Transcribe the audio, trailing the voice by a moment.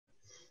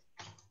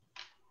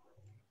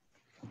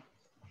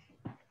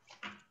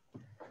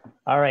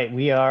All right,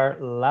 we are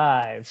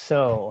live.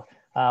 So,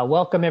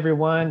 welcome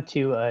everyone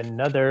to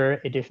another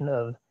edition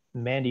of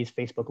Mandy's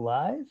Facebook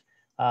Live.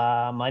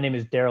 My name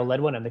is Daryl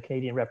Ledwin. I'm the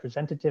Canadian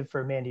representative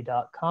for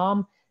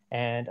Mandy.com,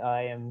 and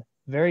I am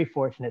very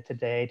fortunate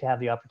today to have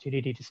the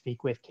opportunity to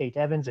speak with Kate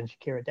Evans and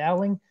Shakira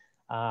Dowling,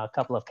 a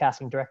couple of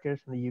casting directors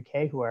from the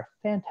UK who are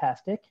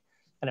fantastic.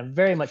 And I'm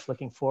very much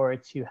looking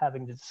forward to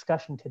having the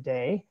discussion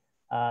today,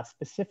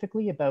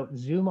 specifically about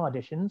Zoom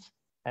auditions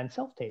and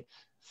self-tapes.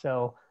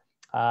 So,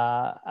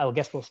 I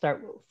guess we'll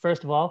start.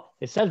 First of all,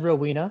 it says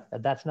Rowena.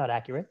 That's not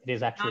accurate. It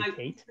is actually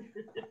Kate.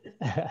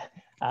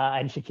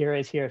 And Shakira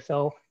is here.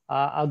 So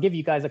I'll give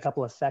you guys a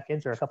couple of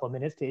seconds or a couple of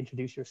minutes to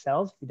introduce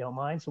yourselves, if you don't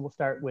mind. So we'll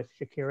start with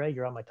Shakira.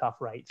 You're on my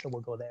top right, so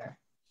we'll go there.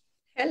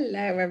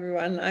 Hello,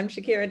 everyone. I'm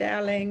Shakira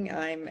Dowling.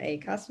 I'm a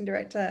casting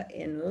director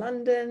in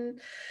London,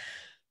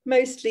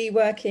 mostly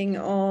working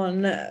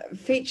on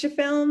feature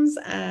films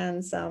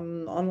and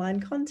some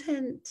online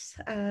content.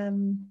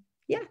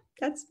 Yeah,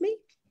 that's me.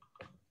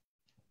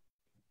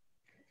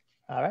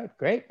 All right,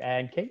 great.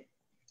 And Kate?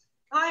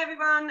 Hi,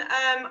 everyone.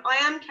 I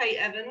am Kate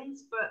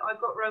Evans, but I've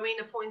got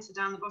Rowena pointed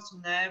down the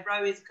bottom there.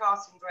 Row is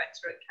casting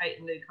director at Kate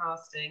and Lou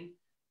Casting.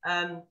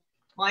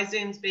 My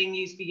Zoom's being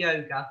used for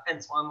yoga,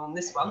 hence why I'm on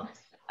this one.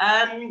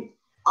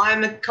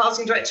 I'm a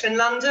casting director in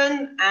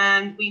London,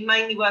 and we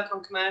mainly work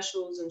on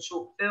commercials and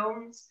short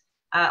films,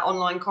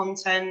 online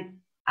content,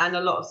 and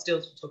a lot of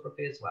stills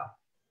photography as well.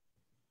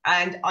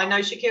 And I know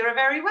Shakira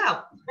very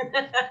well.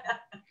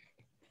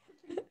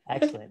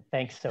 Excellent.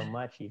 Thanks so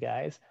much, you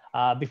guys.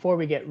 Before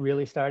we get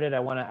really started, I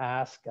want to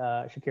ask,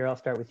 Shakira, I'll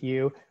start with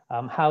you.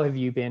 How have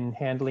you been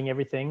handling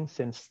everything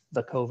since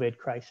the COVID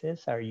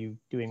crisis? Are you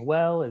doing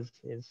well? I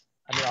mean,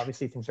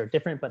 obviously things are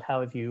different, but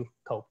how have you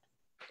coped?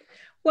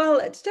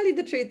 Well, to tell you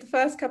the truth, the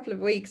first couple of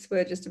weeks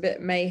were just a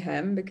bit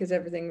mayhem because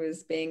everything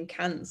was being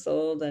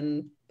cancelled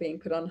and being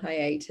put on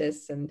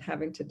hiatus and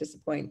having to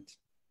disappoint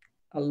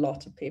a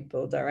lot of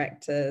people,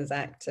 directors,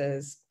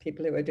 actors,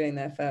 people who were doing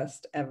their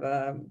first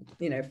ever,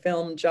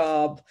 film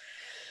job,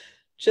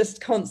 just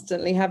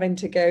constantly having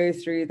to go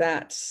through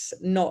that,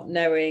 not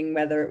knowing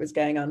whether it was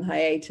going on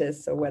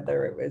hiatus or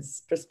whether it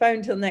was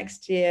postponed till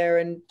next year.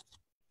 And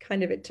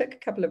kind of, it took a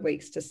couple of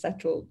weeks to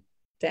settle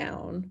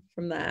down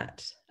from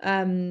that.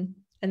 And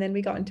then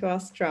we got into our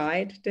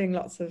stride, doing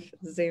lots of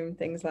Zoom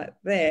things like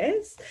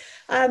this.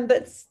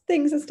 But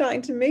things are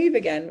starting to move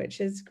again, which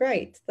is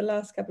great. The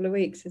last couple of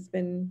weeks has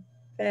been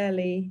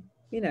fairly,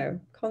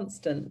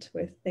 constant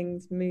with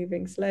things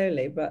moving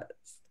slowly, but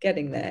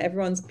getting there.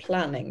 Everyone's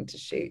planning to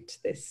shoot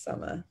this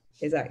summer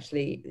is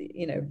actually,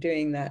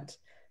 doing that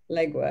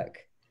legwork,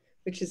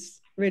 which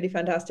is really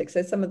fantastic.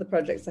 So some of the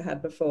projects I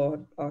had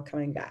before are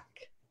coming back.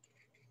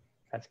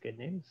 That's good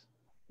news.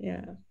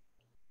 Yeah.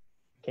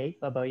 Kate,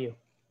 how about you?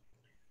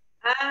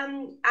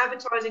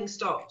 Advertising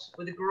stopped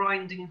with a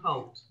grinding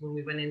halt when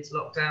we went into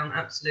lockdown,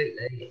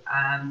 absolutely.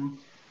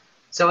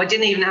 So I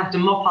didn't even have to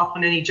mop up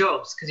on any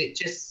jobs because it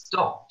just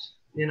stopped.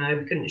 We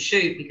couldn't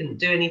shoot, we couldn't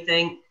do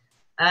anything.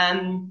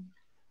 And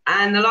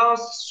the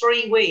last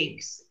 3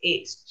 weeks,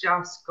 it's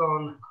just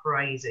gone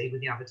crazy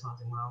with the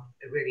advertising world.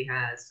 It really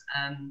has.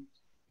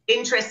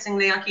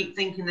 Interestingly, I keep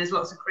thinking there's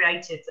lots of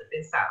creatives that have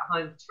been sat at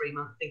home for 3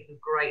 months thinking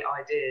of great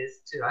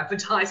ideas to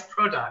advertise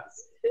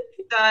products.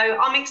 So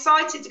I'm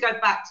excited to go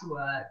back to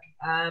work.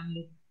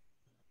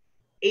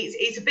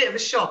 It's a bit of a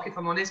shock, if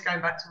I'm honest, going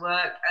back to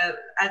work.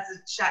 As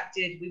Shaq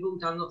did, we've all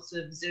done lots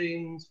of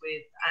Zooms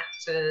with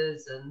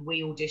actors and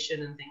we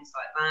audition and things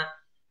like that.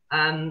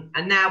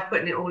 And now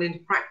putting it all into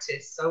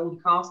practice. So all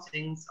the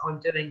castings I'm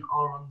doing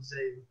are on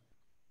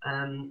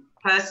Zoom.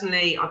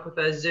 Personally, I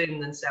prefer Zoom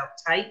than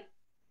self-tape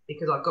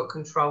because I've got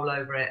control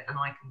over it and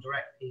I can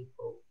direct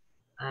people.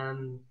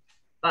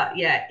 But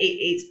yeah,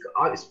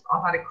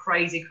 I've had a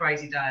crazy,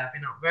 crazy day. I've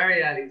been up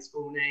very early this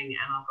morning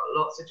and I've got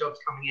lots of jobs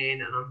coming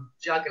in and I'm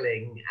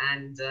juggling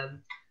and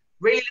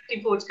really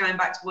looking forward to going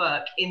back to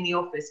work in the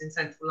office in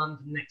central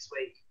London next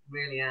week.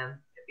 Really am.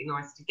 It'd be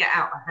nice to get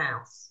out of the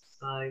house.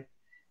 So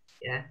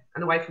yeah,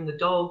 and away from the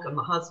dog and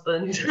my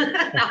husband.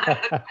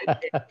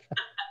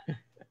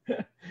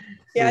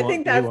 Yeah, I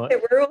think that's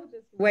it. We're all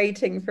just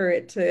waiting for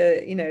it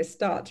to,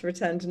 start to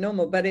return to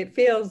normal, but it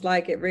feels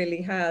like it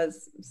really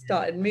has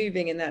started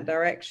moving in that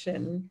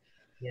direction.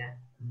 Yeah.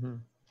 Mm-hmm.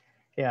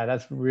 Yeah,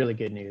 that's really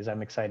good news.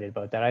 I'm excited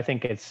about that. I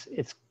think it's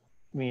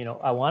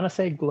I want to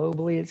say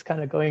globally it's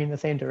kind of going in the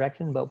same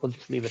direction, but we'll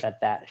just leave it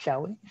at that,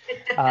 shall we?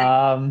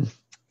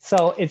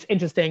 So it's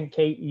interesting,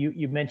 Kate,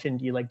 you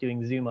mentioned you like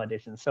doing Zoom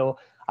auditions. So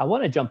I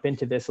want to jump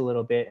into this a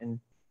little bit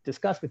and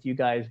discuss with you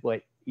guys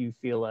what you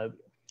feel a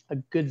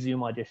good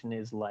Zoom audition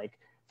is like.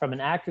 From an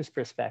actor's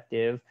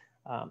perspective,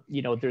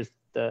 there's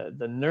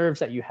the nerves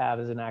that you have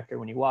as an actor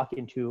when you walk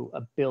into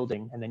a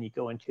building and then you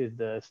go into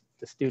the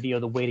studio,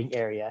 the waiting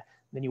area,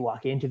 and then you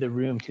walk into the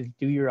room to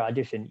do your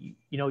audition.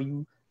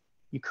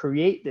 You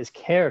create this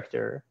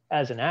character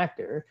as an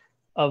actor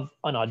of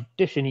an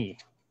auditionee,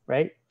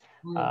 right?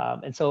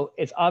 And so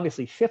it's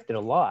obviously shifted a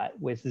lot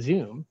with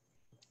Zoom.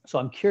 So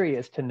I'm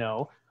curious to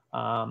know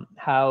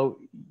how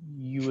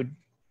you would,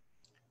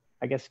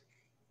 I guess,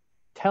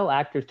 tell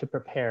actors to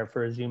prepare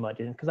for a Zoom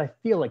audition? Because I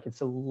feel like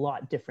it's a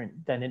lot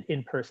different than an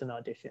in-person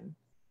audition.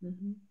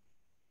 Mm-hmm.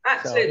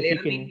 Absolutely. So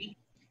I mean,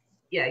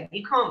 yeah,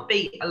 you can't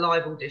beat a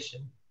live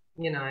audition.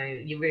 You know,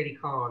 you really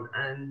can't.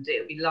 And it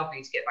would be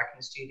lovely to get back in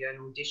the studio and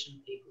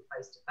audition people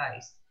face to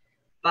face.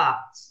 But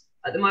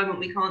at the moment,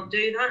 we can't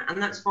do that,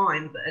 and that's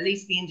fine. But at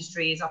least the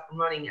industry is up and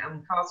running,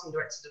 and casting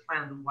directors have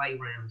found a way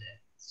around it.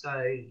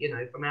 So, you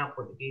know, from our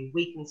point of view,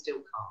 we can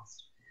still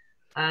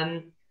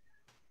cast.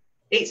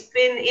 It's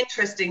been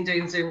interesting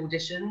doing Zoom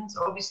auditions.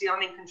 Obviously,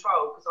 I'm in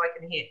control because I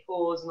can hit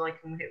pause and I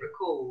can hit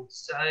record.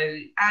 So,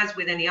 as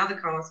with any other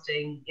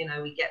casting, you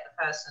know, we get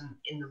the person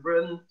in the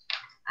room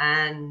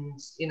and,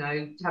 you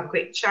know, to have a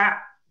quick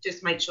chat,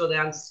 just make sure they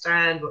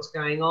understand what's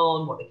going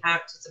on, what the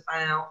character's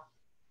about.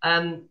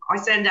 I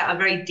send out a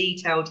very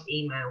detailed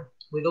email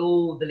with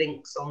all the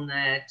links on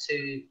there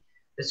to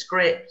the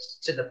script,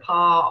 to the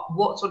part,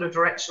 what sort of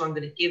direction I'm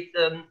going to give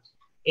them,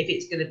 if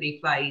it's going to be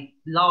played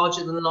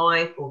larger than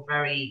life or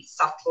very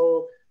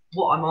subtle,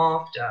 what I'm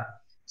after.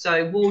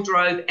 So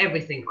wardrobe,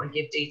 everything I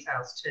give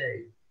details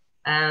to.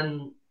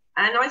 And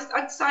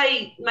I'd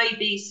say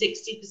maybe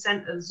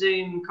 60% of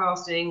Zoom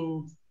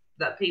casting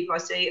that people I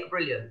see are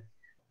brilliant.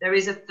 There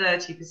is a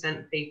 30%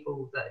 of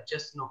people that are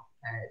just not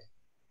prepared.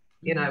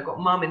 You know, got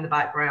mum in the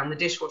background, the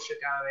dishwasher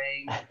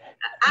going,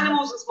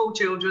 animals and small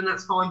children,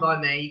 that's fine by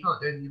me. You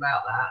can't do anything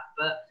about that.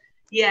 But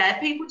yeah,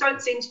 people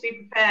don't seem to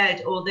be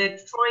prepared, or they're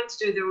trying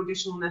to do their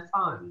audition on their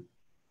phone.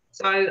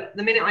 So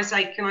the minute I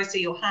say, can I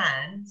see your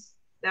hands?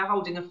 They're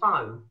holding a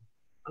phone.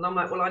 And I'm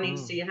like, well, I need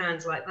to see your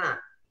hands like that.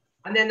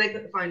 And then they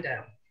put the phone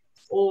down.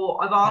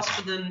 Or I've asked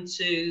for them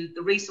to,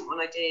 the recent one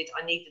I did,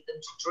 I needed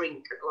them to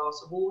drink a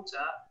glass of water.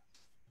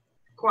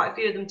 Quite a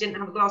few of them didn't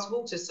have a glass of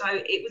water. So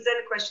it was then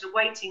a question of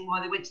waiting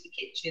while they went to the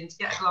kitchen to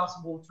get a glass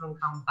of water and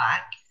come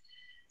back.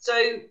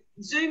 So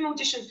Zoom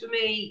auditions for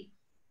me,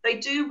 they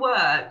do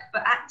work,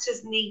 but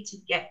actors need to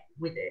get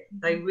with it.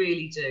 They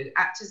really do.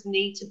 Actors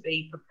need to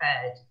be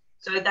prepared.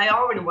 So they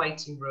are in a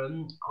waiting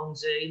room on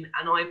Zoom,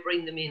 and I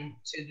bring them in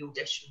to the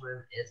audition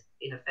room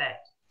in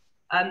effect.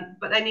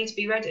 But they need to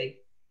be ready.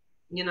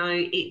 You know,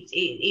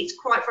 it's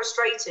quite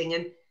frustrating.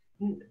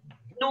 And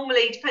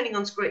normally, depending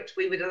on script,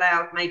 we would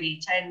allow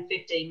maybe 10,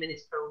 15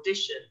 minutes per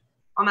audition.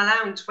 I'm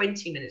allowing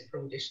 20 minutes per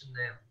audition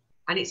now.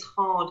 And it's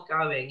hard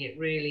going. It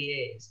really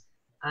is.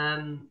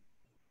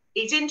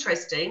 It's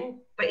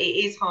interesting, but it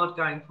is hard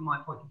going from my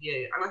point of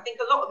view. And I think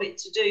a lot of it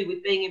to do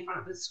with being in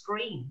front of a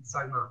screen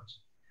so much.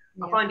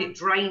 Yeah. I find it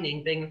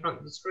draining being in front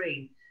of the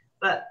screen.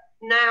 But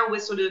now we're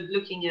sort of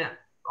looking at,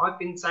 I've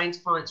been saying to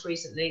clients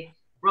recently,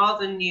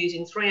 rather than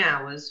using 3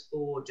 hours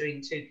for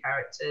doing 2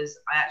 characters,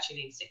 I actually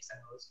need 6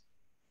 hours.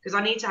 Because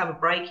I need to have a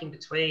break in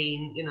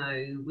between, you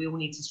know, we all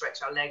need to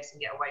stretch our legs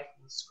and get away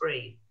from the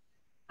screen.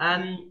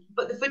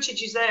 But the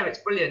footage is there, it's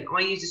brilliant.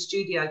 I use a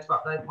studio to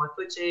upload my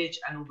footage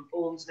and all the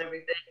forms and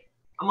everything.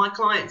 And my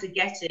clients are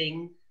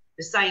getting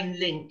the same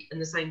link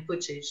and the same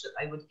footage that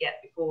they would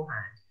get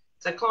beforehand.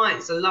 So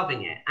clients are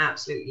loving it,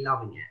 absolutely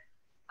loving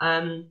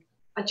it.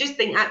 I just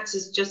think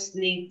actors just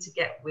need to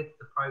get with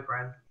the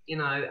program, you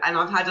know, and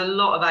I've had a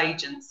lot of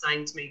agents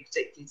saying to me,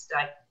 particularly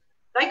today,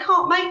 they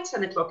can't make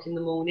 10 o'clock in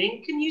the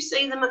morning. Can you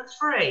see them at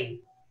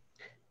 3?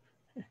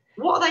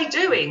 What are they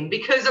doing?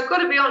 Because I've got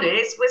to be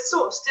honest, we're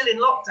sort of still in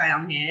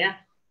lockdown here,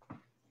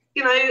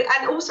 you know,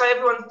 and also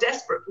everyone's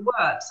desperate for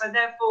work. So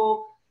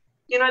therefore,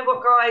 you know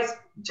what, guys,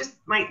 just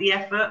make the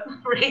effort,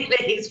 really,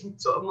 is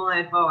sort of my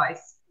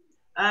advice.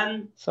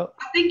 So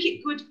I think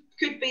it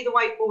could be the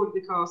way forward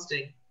with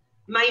casting,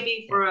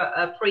 maybe for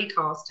a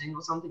pre-casting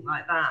or something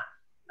like that,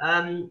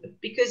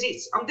 because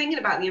I'm thinking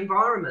about the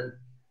environment,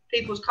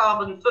 people's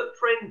carbon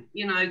footprint,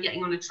 you know,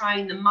 getting on a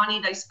train, the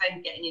money they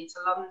spend getting into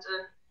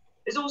London.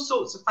 There's all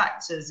sorts of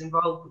factors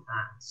involved with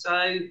that.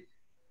 So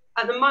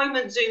at the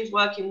moment, Zoom's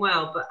working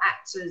well, but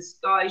actors,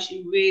 guys,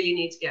 you really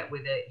need to get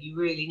with it. You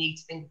really need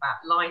to think about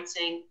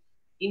lighting.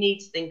 You need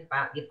to think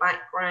about your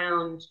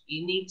background.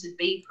 You need to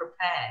be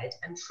prepared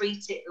and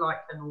treat it like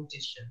an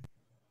audition.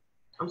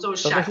 I'm sort of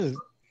shocked. Something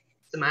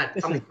to add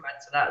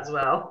to that as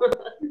well.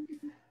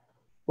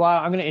 Well,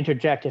 I'm going to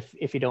interject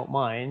if you don't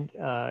mind,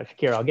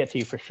 Shakira. I'll get to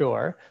you for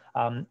sure.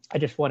 I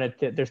just wanted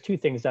to, there's 2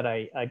 things that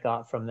I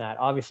got from that.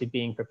 Obviously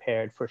being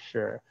prepared for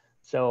sure.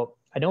 So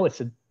I know it's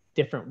a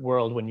different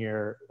world when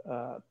you're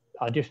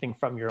auditioning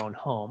from your own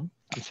home.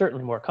 I'm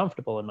certainly more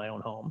comfortable in my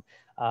own home.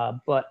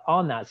 But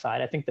on that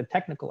side, I think the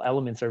technical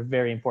elements are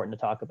very important to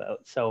talk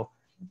about. So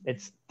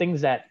it's things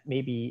that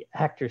maybe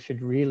actors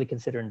should really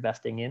consider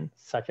investing in,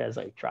 such as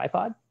a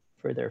tripod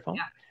for their phone.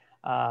 Yeah.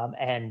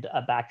 And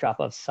a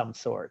backdrop of some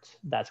sort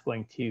that's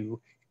going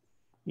to,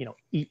 you know,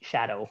 eat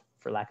shadow,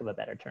 for lack of a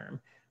better term,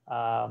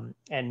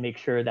 and make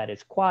sure that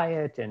it's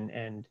quiet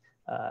and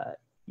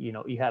you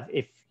know,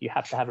 if you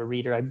have to have a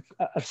reader, I'm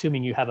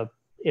assuming you have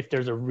if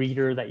there's a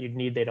reader that you'd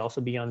need, they'd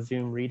also be on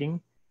Zoom reading.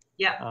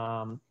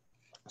 Yeah.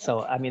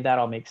 So, I mean, that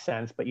all makes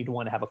sense, but you'd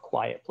want to have a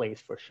quiet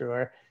place for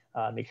sure.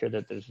 Make sure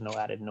that there's no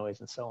added noise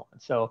and so on.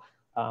 So,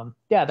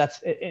 yeah,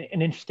 that's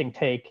an interesting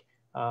take.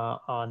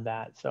 on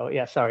that. So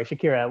yeah, sorry,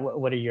 Shakira,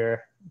 what are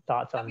your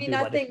thoughts on Zoom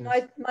I think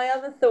auditions? my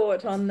other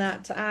thought on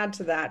that, to add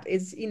to that,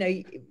 is,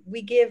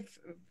 we give,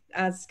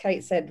 as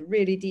Kate said,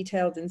 really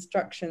detailed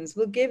instructions.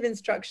 We'll give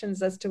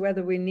instructions as to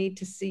whether we need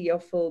to see your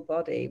full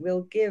body.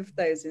 We'll give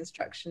those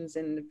instructions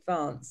in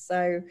advance.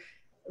 So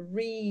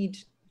read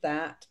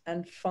that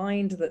and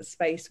find that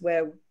space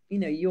where,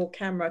 your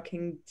camera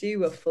can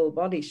do a full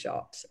body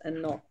shot,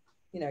 and not,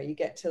 you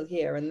get till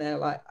here and they're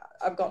like,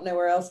 I've got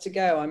nowhere else to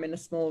go, I'm in a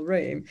small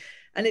room.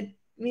 And it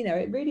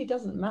really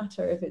doesn't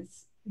matter if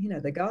it's,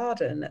 the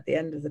garden at the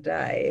end of the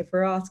day. If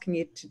we're asking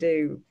you to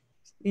do,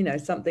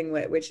 something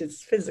which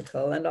is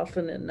physical, and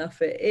often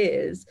enough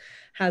it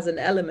has an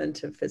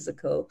element of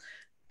physical,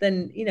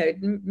 then,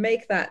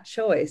 make that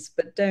choice,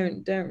 but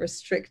don't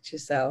restrict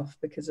yourself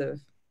because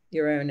of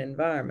your own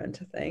environment,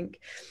 I think.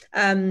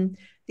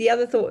 The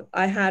other thought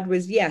I had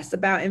was, yes,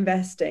 about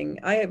investing.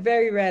 I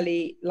very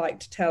rarely like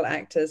to tell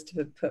actors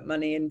to put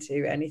money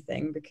into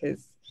anything,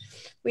 because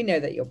we know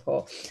that you're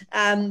poor.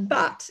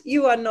 But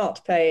you are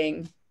not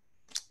paying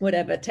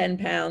whatever,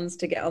 £10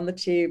 to get on the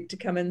tube to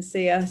come and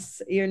see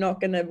us. You're not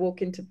going to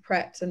walk into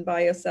Pret and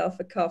buy yourself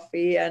a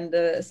coffee and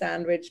a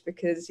sandwich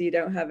because you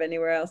don't have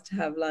anywhere else to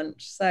have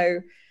lunch.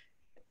 So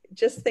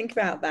just think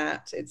about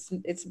that. It's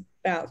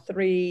about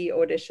 3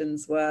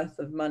 auditions worth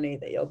of money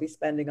that you'll be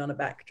spending on a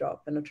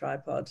backdrop and a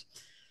tripod.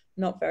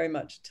 Not very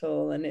much at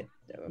all. And I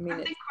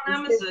think on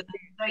Amazon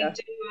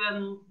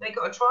they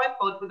got a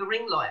tripod with a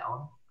ring light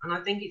on, and I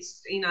think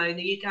it's, in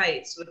the UK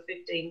it's sort of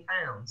 £15.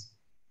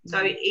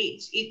 So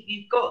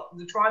you've got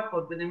the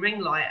tripod with a ring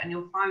light and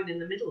your phone in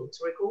the middle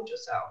to record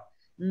yourself.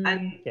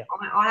 And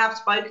I have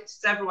spoken to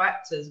several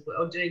actors who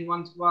are doing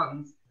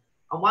one-to-ones,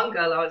 and one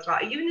girl, I was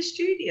like, are you in the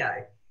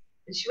studio?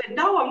 And she went,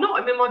 no, I'm not,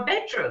 I'm in my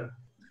bedroom.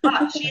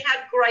 But she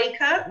had grey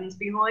curtains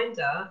behind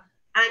her,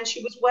 and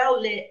she was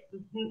well lit,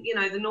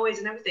 the noise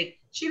and everything.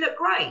 She looked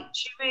great.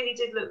 She really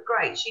did look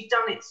great. She'd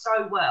done it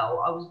so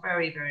well. I was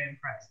very, very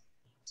impressed.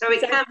 So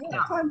it can be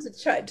done.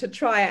 Time to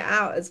try it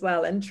out as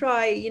well, and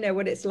try,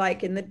 what it's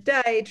like in the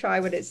day, try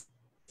what it's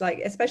like,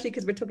 especially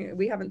because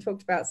we haven't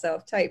talked about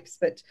self-tapes,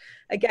 but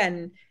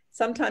again,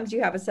 sometimes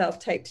you have a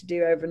self-tape to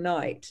do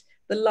overnight.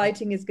 The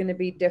lighting is going to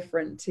be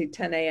different to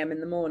 10 a.m. in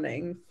the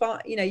morning.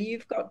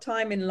 You've got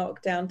time in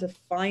lockdown to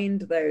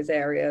find those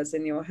areas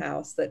in your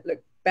house that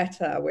look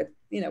better with,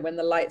 when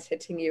the light's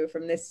hitting you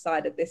from this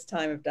side at this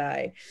time of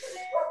day,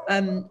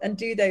 and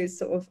do those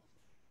sort of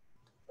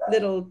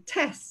little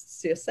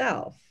tests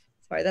yourself.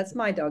 Sorry, that's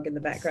my dog in the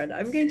background.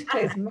 I'm going to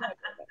close my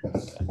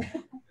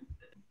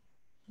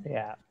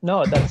Yeah,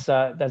 no,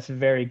 that's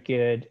very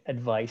good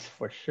advice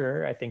for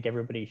sure. I think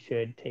everybody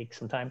should take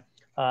some time.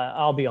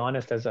 I'll be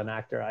honest, as an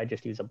actor, I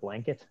just use a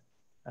blanket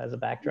as a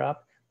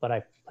backdrop, but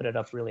I put it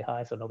up really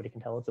high so nobody can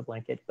tell it's a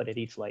blanket, but it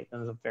eats light,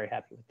 and I'm very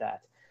happy with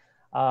that.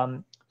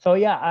 So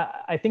yeah,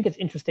 I think it's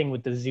interesting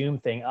with the Zoom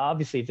thing.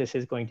 Obviously, this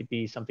is going to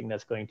be something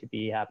that's going to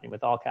be happening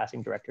with all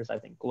casting directors, I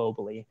think,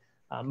 globally,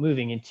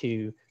 moving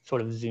into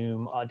sort of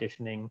Zoom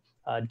auditioning,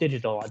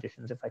 digital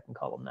auditions, if I can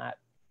call them that.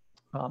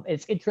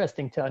 It's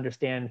interesting to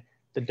understand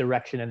the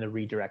direction and the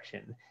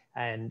redirection.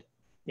 And,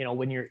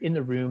 when you're in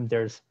the room,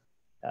 there's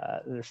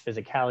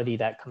physicality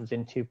that comes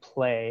into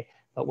play.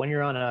 But when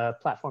you're on a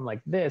platform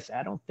like this,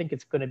 I don't think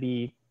it's not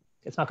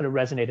going to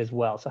resonate as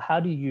well. So how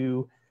do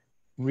you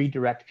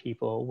redirect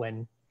people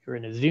when you're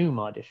in a Zoom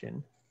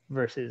audition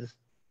versus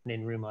an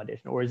in-room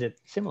audition, or is it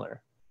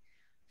similar?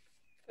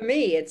 For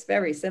me, it's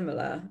very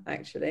similar,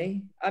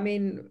 actually.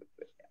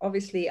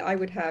 Obviously, I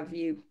would have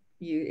you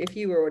if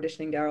you were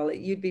auditioning, Daryl,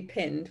 you'd be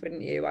pinned,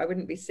 wouldn't you? I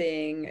wouldn't be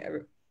seeing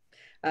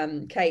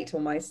Kate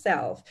or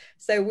myself.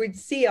 So we'd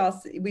see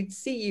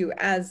you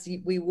as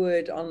we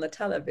would on the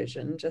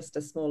television, just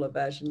a smaller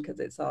version because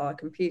it's our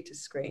computer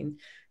screen.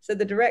 So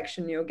the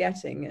direction you're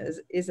getting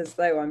is as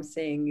though I'm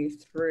seeing you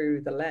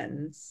through the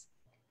lens.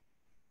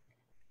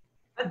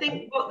 I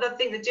think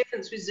the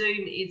difference with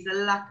Zoom is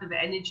the lack of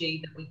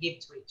energy that we give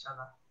to each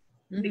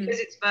other. Because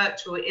it's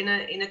virtual. In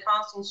a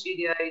casting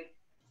studio,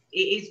 it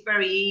is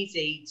very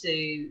easy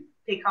to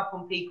pick up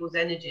on people's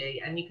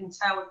energy, and you can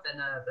tell if they're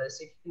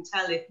nervous, if you can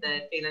tell if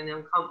they're feeling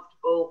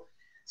uncomfortable.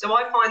 So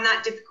I find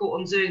that difficult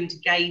on Zoom to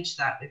gauge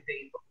that with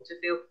people, to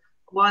feel,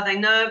 well, are they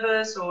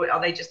nervous, or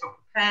are they just not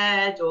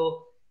prepared?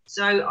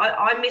 So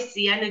I miss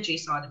the energy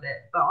side of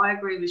it, but I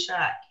agree with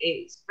Shaq.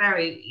 It's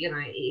very,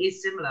 it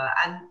is similar.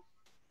 And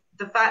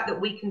the fact that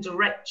we can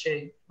direct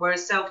you,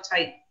 whereas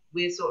self-tape,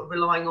 we're sort of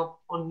relying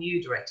on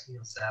you directing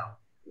yourself.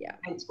 Yeah.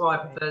 Hence why I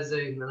prefer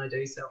Zoom than I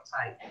do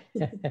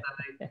self-tape.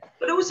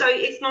 But also,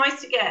 it's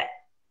nice to get,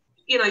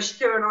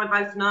 Shakira and I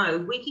both know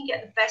we can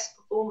get the best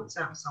performance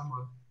out of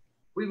someone.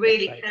 We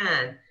really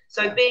can.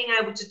 So being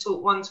able to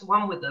talk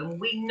one-to-one with them,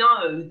 we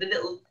know the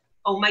little,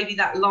 maybe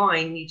that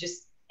line, you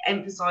just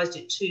emphasized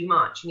it too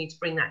much. You need to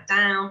bring that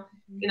down.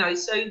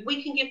 So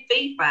we can give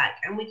feedback,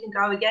 and we can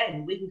go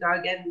again. 3 or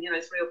 4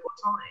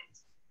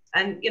 times.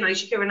 And,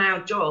 Shakira and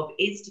our job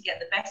is to get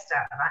the best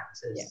out of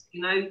actors.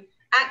 Yeah.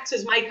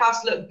 actors make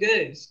us look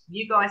good.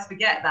 You guys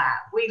forget that.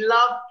 We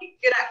love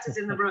good actors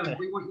in the room.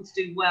 We want you to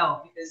do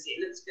well because it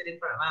looks good in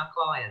front of our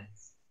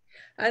clients.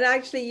 And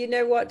actually, you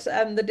know what,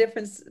 the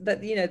difference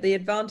that, you know, the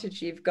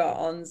advantage you've got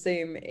on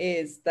Zoom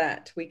is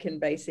that we can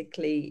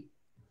basically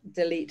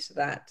delete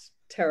that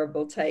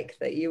terrible take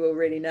that you were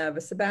really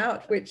nervous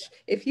about, which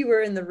if you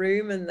were in the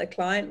room and the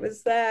client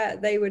was there,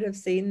 they would have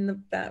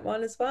seen that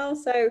one as well.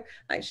 So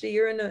actually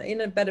you're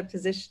in a better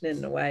position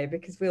in a way,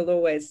 because we'll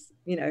always,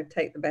 you know,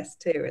 take the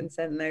best two and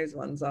send those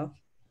ones off.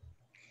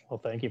 Well,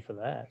 thank you for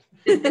that.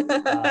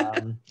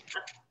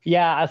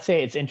 Yeah, I'd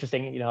say it's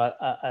interesting. You know,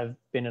 I've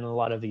been in a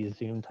lot of these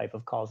Zoom type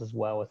of calls as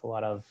well with a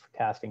lot of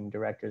casting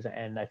directors.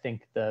 And I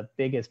think the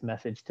biggest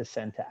message to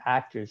send to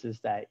actors is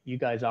that you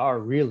guys are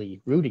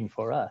really rooting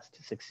for us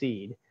to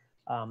succeed.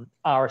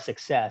 Our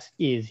success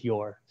is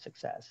your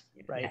success,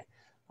 right?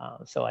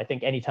 So I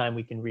think anytime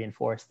we can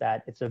reinforce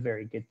that, it's a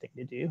very good thing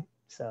to do.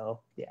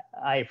 So yeah,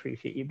 I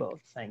appreciate you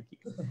both. Thank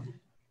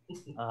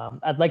you.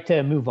 I'd like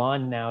to move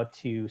on now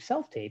to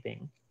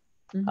self-taping.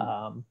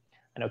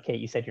 I know, Kate,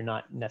 you said you're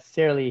not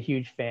necessarily a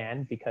huge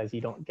fan because you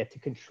don't get to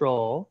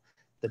control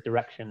the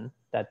direction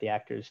that the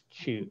actors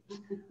choose.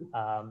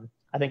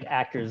 I think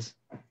actors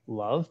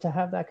love to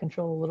have that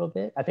control a little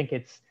bit. I think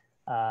it's,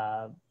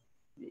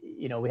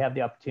 you know, we have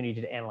the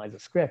opportunity to analyze a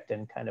script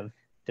and kind of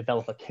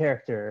develop a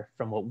character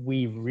from what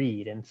we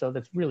read. And so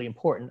that's really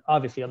important.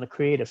 Obviously, on the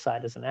creative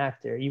side as an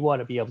actor, you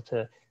want to be able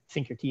to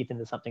sink your teeth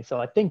into something.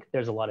 So I think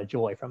there's a lot of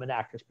joy from an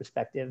actor's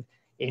perspective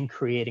in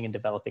creating and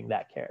developing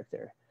that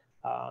character.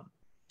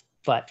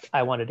 But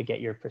I wanted to get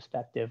your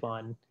perspective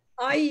on.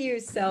 I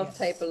use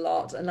self-tape a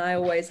lot, and I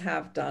always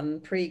have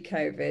done.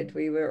 Pre-COVID,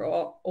 we were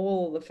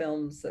all the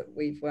films that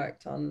we've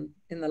worked on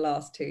in the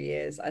last 2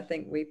 years, I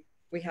think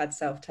we had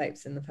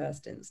self-tapes in the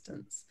first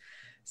instance.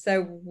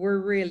 So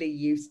we're really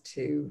used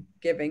to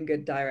giving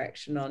good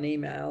direction on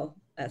email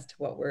as to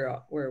what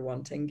we're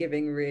wanting,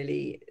 giving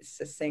really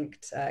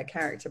succinct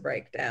character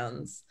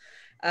breakdowns.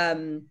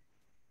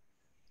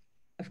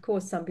 Of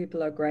course, some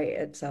people are great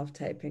at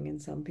self-taping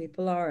and some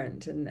people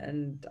aren't.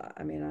 And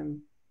I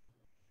mean,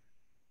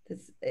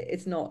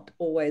 it's not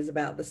always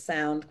about the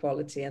sound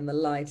quality and the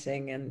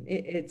lighting, and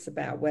it's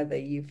about whether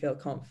you feel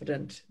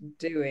confident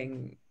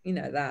doing, you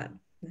know, that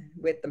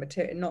with the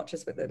material, not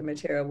just with the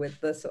material,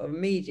 with the sort of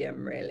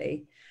medium,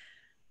 really.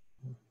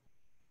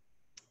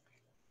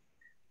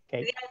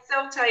 Okay. Yeah,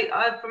 self-tape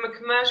from a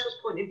commercials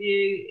point of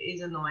view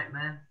is a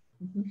nightmare.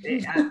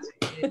 It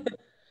absolutely is.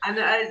 And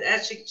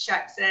as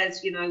Shaq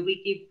says, you know,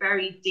 we give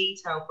very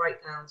detailed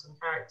breakdowns on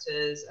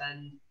characters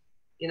and,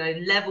 you know,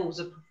 levels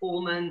of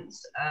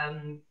performance.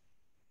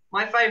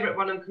 My favourite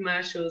one on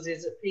commercials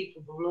is that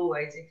people will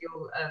always, if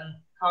you're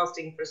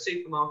casting for a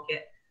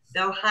supermarket,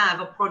 they'll have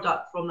a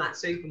product from that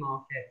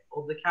supermarket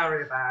or the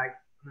carrier bag.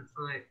 And it's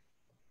like,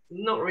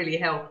 not really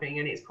helping,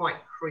 and it's quite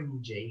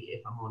cringy,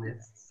 if I'm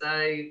honest.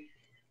 So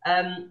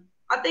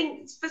I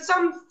think for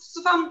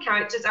some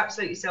characters,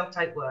 absolutely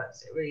self-tape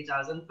works. It really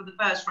does. And for the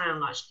first round,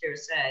 like Shakira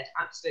said,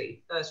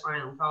 absolutely first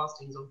round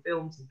castings on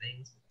films and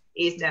things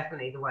is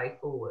definitely the way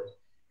forward.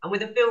 And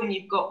with a film,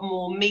 you've got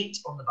more meat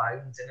on the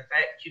bones, in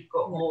effect. You've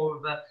got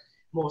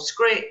more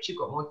script, you've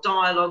got more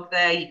dialogue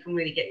there. You can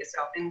really get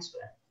yourself into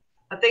it.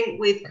 I think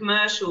with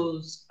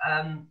commercials,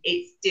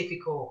 it's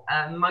difficult.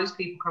 Most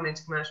people come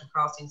into commercial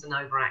castings and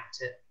overact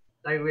it.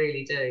 They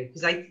really do,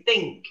 because they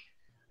think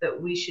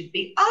that we should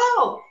be,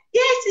 oh,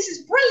 yes, this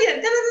is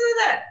brilliant, da, da,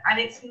 da, da. And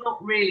it's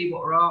not really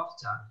what we're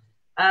after.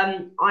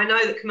 I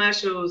know that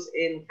commercials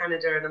in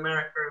Canada and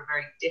America are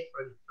very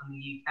different from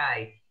the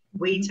UK.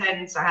 We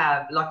tend to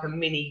have like a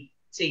mini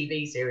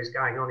TV series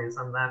going on in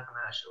some of our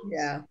commercials.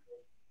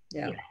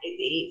 Yeah,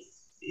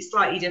 it's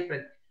slightly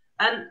different.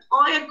 And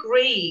I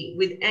agree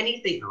with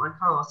anything that I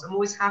cast. I'm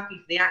always happy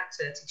for the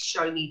actor to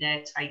show me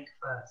their take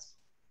first,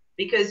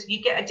 because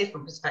you get a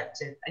different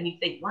perspective and you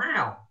think,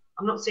 wow,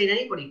 I'm not seeing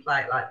anybody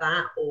play it like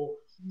that, or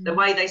the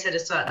way they said a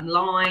certain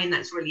line,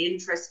 that's really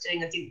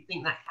interesting. I didn't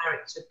think that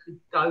character could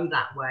go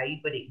that way,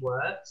 but it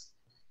works.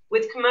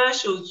 With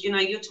commercials, you know,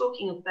 you're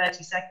talking of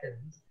 30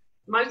 seconds.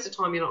 Most of the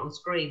time you're not on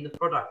screen, the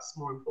product's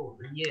more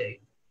important than you.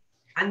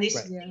 And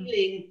this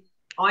feeling,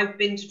 I've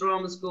been to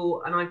drama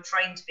school and I've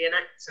trained to be an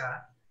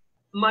actor.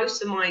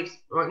 Most of my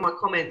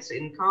comments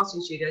in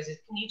casting studios is,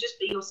 can you just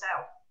be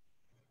yourself?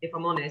 If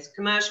I'm honest,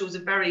 commercials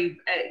are very,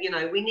 you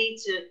know, we need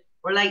to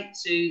relate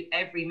to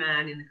every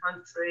man in the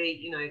country,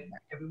 you know,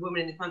 every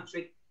woman in the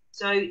country.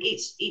 So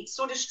it's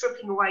sort of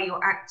stripping away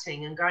your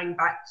acting and going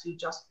back to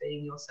just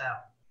being yourself.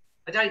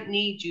 I don't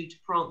need you to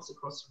prance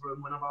across the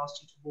room when I've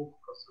asked you to walk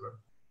across the room.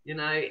 You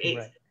know,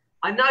 it's,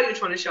 I know you're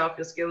trying to show off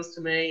your skills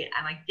to me,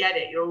 and I get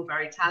it, you're all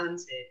very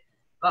talented.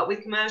 But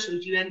with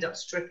commercials, you end up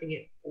stripping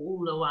it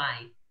all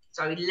away.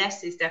 So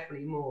less is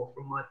definitely more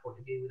from my point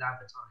of view with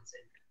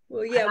advertising.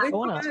 Well, yeah, with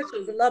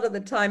commercials, a lot of the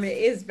time it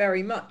is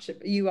very much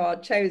you are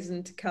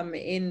chosen to come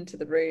into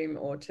the room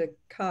or to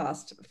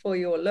cast for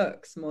your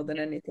looks more than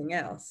anything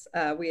else.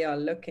 We are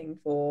looking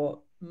for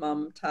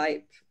mum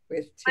type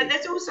with two. And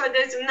there's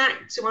a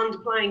knack to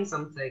underplaying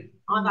something.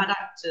 I've had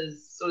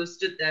actors sort of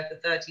stood there for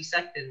 30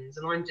 seconds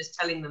and I'm just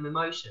telling them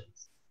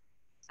emotions.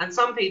 And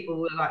some people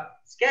were like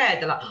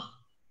scared. They're like, oh.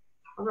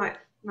 I'm like,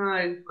 no,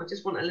 I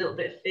just want a little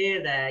bit of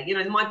fear there. You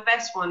know, my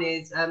best one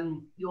is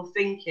you're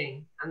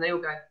thinking, and they all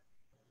go.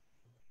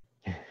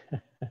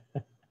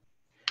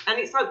 And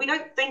it's like, we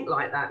don't think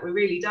like that. We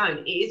really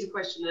don't. It is a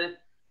question of, am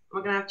I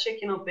going to have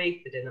chicken or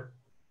beef for dinner?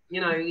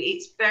 You know,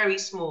 it's very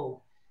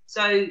small.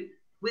 So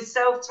with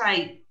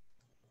self-tape,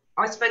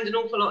 I spend an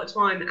awful lot of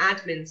time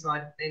admin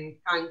side of things,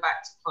 going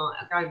back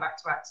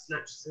to actors and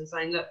actresses and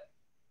saying, look,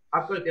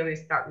 I've got to be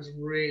honest, that was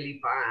really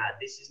bad.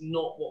 This is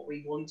not what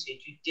we wanted.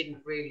 You didn't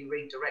really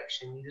read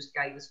direction. You just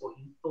gave us what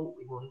you thought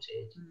we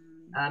wanted,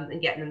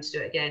 and getting them to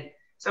do it again.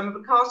 So from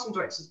a casting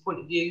director's point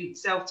of view,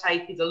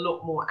 self-tape is a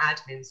lot more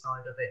admin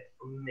side of it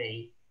from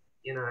me.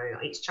 You know,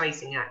 it's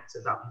chasing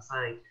actors up and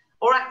saying,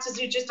 or actors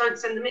who just don't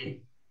send them in.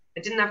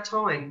 They didn't have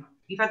time.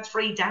 You've had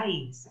 3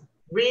 days.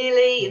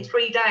 Really? In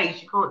 3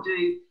 days, you can't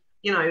do,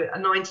 you know, a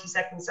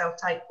 90-second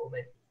self-tape for me.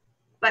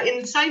 But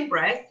in the same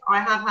breath, I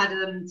have had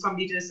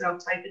somebody do a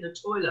self-tape in a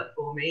toilet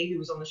for me who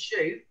was on the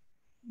shoot,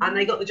 and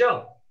they got the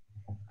job.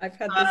 I've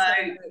had the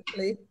same,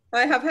 literally.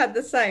 I have had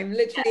the same,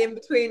 literally in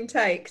between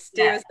takes,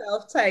 do a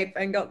self-tape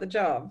and got the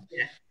job.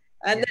 Yeah.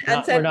 And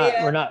said,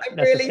 I'm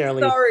really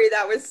sorry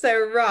that was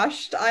so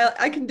rushed.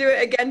 I can do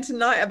it again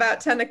tonight about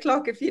 10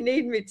 o'clock if you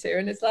need me to.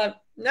 And it's like,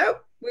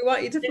 nope, we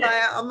want you to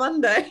fly out on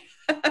Monday.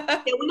 Yeah,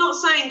 we're not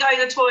saying go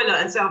to the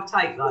toilet and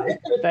self-tape though.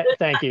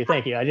 Thank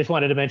you. I just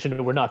wanted to mention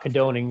that we're not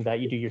condoning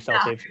that you do your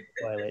self-tape in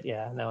the toilet.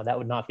 Yeah, no, that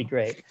would not be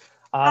great.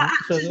 So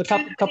there's a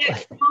couple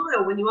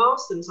smile when you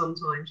ask them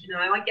sometimes, you know,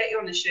 I get you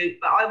on the shoot,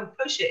 but I would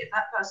push it. If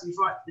that person's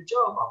right for the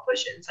job, I'll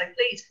push it and say,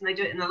 please, can they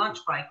do it in a lunch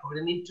break or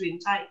in an in-between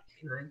take,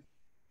 you know?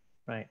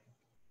 Right.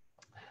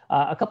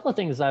 A couple of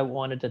things I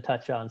wanted to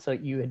touch on. So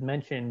you had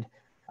mentioned,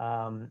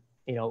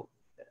 you know,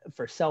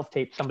 for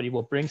self-tape, somebody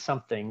will bring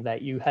something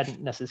that you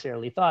hadn't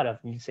necessarily thought of,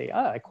 and you say,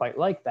 oh, I quite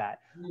like that.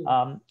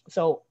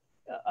 So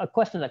a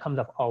question that comes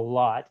up a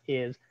lot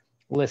is,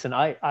 listen,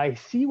 I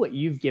see what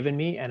you've given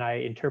me and I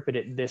interpret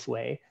it this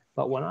way,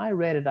 but when I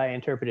read it, I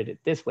interpreted it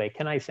this way.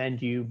 Can I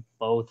send you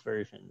both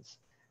versions?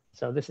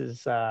 So this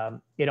is,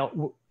 you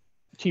know,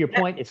 to your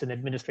point, it's an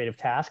administrative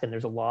task and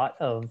there's a lot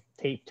of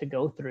tape to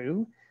go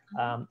through.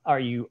 Are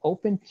you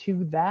open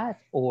to that,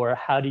 or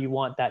how do you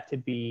want that to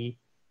be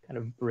kind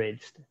of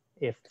bridged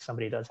if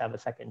somebody does have a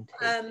second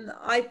take?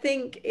 I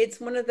think it's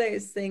one of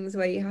those things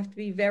where you have to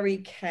be very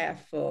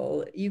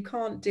careful. You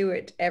can't do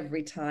it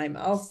every time.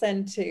 I'll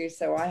send 2,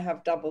 so I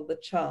have double the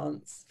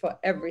chance for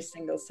every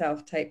single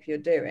self-tape you're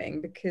doing,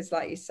 because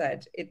like you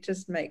said, it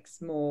just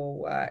makes more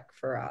work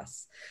for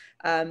us.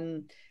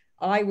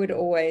 I would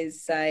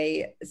always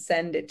say,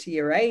 send it to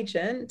your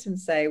agent and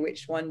say,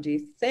 which one do you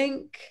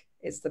think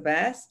is the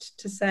best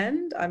to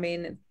send? I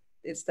mean,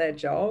 it's their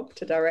job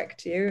to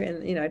direct you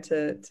and, you know,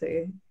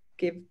 to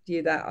give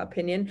you that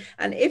opinion.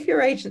 And if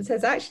your agent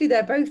says, actually,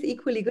 they're both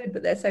equally good,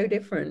 but they're so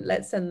different,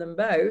 let's send them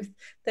both,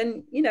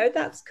 then, you know,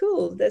 that's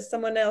cool. There's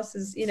someone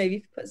else's, you know,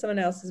 you've put someone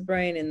else's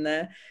brain in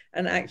there.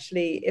 And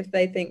actually, if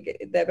they think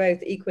they're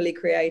both equally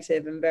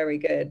creative and very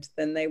good,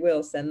 then they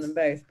will send them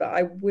both. But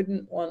I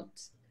wouldn't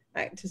want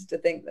actors to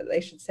think that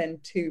they should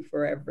send 2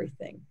 for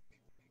everything.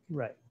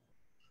 Right.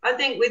 I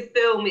think with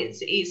film,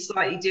 it's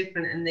slightly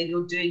different, and then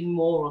you're doing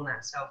more on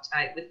that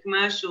self-tape. With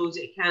commercials,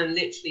 it can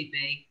literally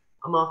be,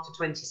 I'm after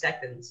 20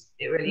 seconds.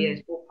 It really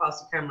is. Walk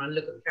past the camera and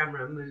look at the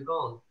camera and move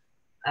on.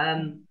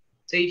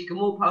 So if you can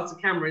walk past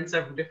the camera in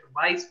several different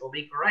ways for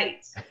me,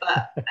 great.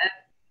 But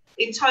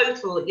in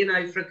total, you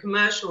know, for a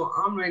commercial,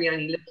 I'm really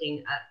only looking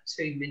at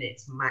 2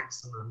 minutes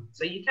maximum.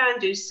 So you can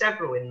do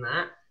several in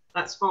that.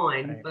 That's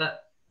fine. Right.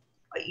 But,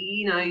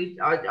 you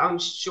know, I'm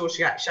sure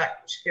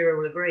Shakira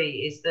will agree,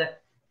 is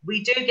that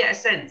we do get a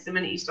sense the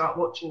minute you start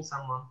watching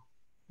someone.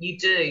 You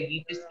do.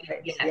 You just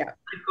think, yeah,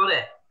 they've got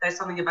it. There's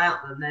something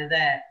about them. They're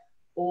there.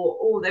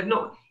 Or they've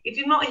not. If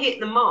you've not hit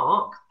the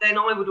mark, then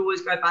I would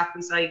always go back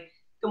and say,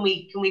 can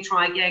we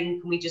try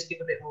again? Can we just give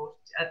a bit more?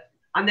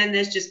 And then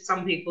there's just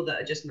some people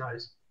that are just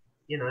no's.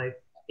 You know,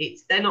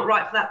 they're not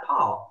right for that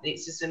part.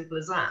 It's as simple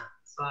as that.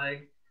 So,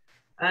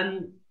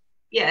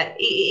 yeah,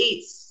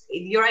 it's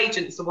your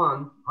agent's the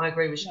one. I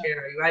agree with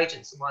Shakira. Your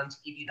agent's the one to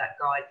give you that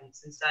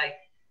guidance and say,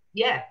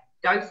 yeah,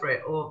 go for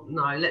it, or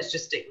no, let's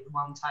just stick with the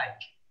one take.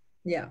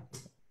 Yeah.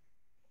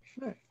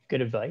 Sure.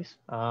 Good advice.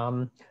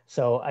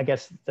 So I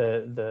guess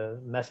the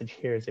message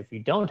here is, if you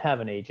don't have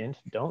an agent,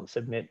 don't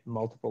submit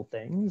multiple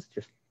things.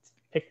 Just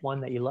pick one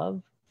that you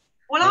love.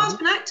 Well, ask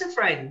an actor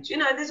friend. You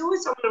know, there's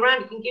always someone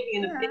around who can give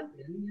you an opinion.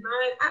 You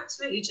know,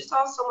 absolutely. Just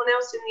ask someone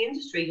else in the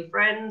industry, your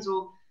friends,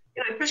 or,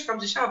 you know, push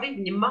comes to shove,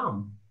 even your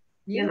mum.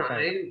 You know,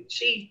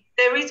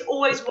 there is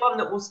always one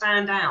that will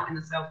stand out in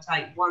the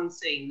self-tape, one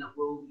scene that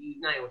you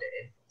nailed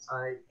it in.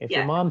 So if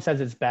your mom says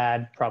it's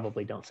bad,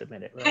 probably don't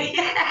submit it. Right?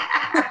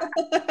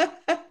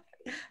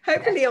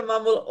 Hopefully your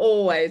mum will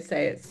always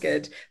say it's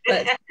good,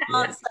 but you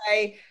can't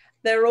say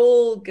they're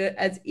all good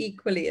as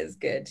equally as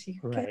good. You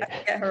can't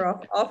get her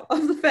off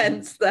the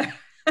fence there.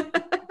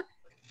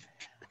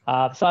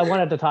 So I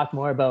wanted to talk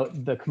more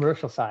about the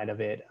commercial side of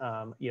it.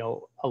 You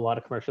know, a lot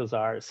of commercials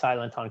are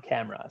silent on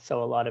camera,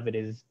 so a lot of it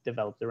is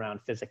developed around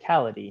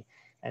physicality.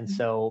 And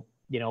so,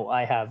 you know,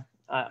 I have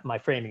my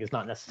framing is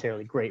not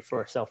necessarily great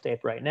for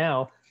self-tape right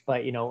now,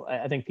 but you know,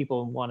 I think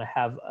people want to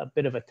have a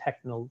bit of a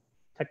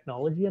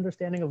technology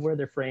understanding of where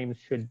their frames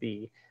should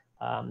be.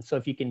 So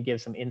if you can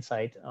give some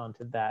insight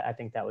onto that, I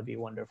think that would be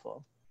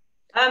wonderful.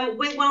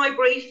 With my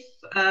brief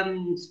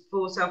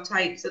for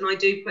self-tapes, and I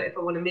do put if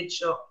I want a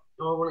mid-shot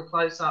or I want a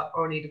close-up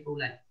or I need a full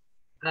length.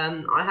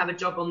 I have a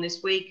job on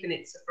this week and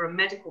it's for a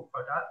medical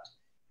product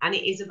and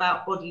it is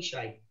about body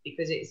shape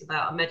because it's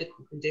about a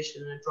medical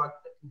condition and a drug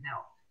that can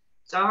help.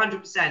 So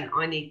 100%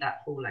 I need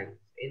that full length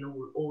in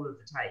all of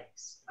the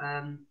takes.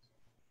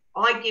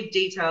 I give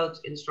detailed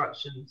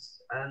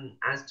instructions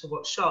as to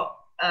what shot.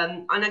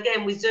 And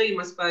again, with Zoom,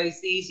 I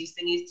suppose the easiest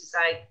thing is to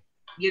say,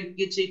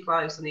 you're too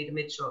close, I need a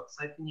mid shot,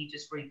 so can you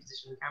just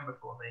reposition the camera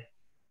for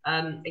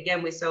me?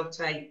 Again, with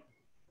self-tape,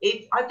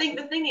 I think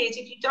the thing is,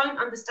 if you don't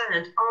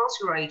understand,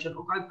 ask your agent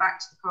or go back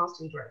to the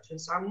casting director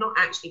and say, I'm not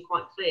actually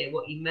quite clear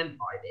what you meant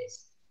by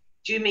this.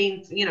 Do you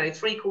mean, you know,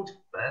 three-quarter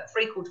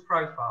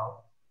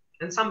profile?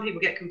 And some people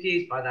get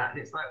confused by that, and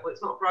it's like, well,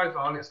 it's not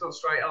profile and it's not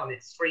straight on,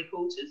 it's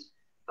 3/4.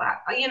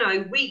 But, you know,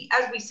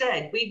 as we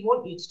said, we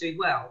want you to do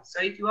well.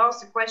 So if you ask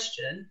the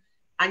question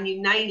and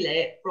you nail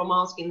it from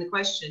asking the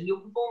question, your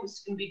performance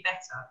is going to be better.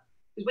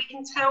 Because we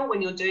can tell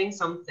when you're doing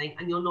something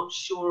and you're not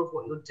sure of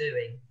what you're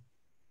doing.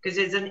 Because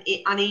there's an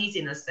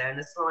uneasiness there, and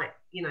it's like,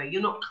 you know,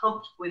 you're not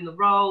comfortable in the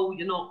role,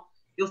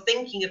 you're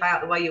thinking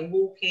about the way you're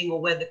walking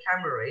or where the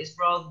camera is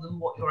rather than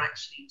what you're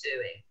actually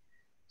doing.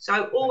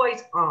 So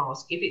always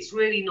ask. If it's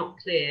really not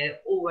clear,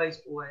 always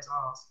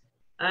ask.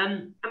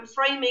 And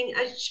framing,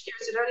 as Shakira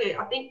said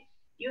earlier, I think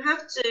you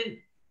have to,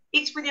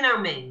 it's within our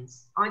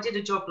means. I did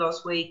a job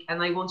last week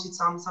and they wanted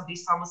somebody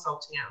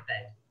somersaulting out of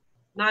bed.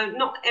 No,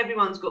 not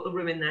everyone's got the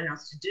room in their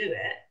house to do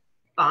it,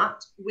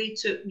 but we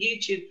took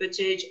YouTube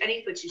footage,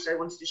 any footage they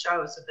wanted to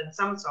show us of them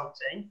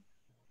somersaulting,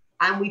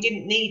 and we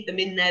didn't need them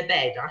in their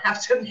bed. I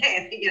have to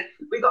admit, you know,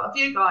 we got a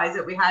few guys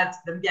that we had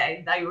them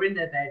getting, they were in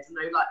their beds and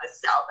they were like, they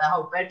set up their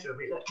whole bedroom.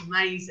 It looked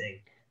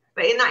amazing.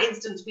 But in that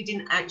instance, we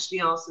didn't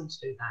actually ask them to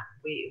do that.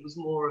 It was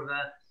more of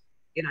a,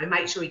 you know,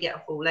 make sure we get a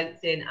full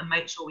length in and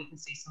make sure we can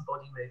see some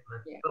body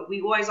movement. Yeah. But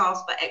we always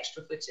ask for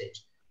extra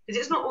footage because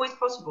it's not always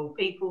possible.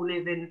 People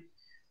live in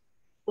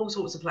all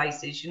sorts of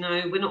places, you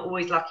know. We're not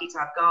always lucky to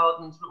have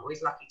gardens, not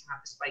always lucky to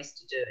have the space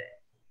to do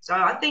it. So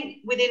I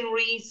think within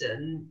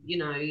reason, you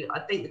know,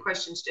 I think the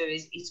question to do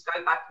is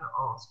go back and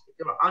ask. If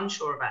you're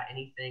unsure about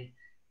anything,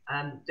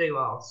 do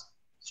ask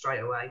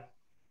straight away.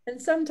 And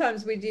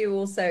sometimes we do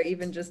also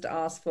even just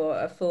ask for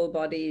a full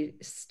body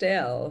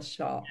still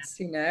shots,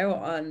 you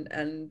know,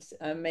 and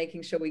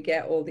making sure we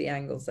get all the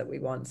angles that we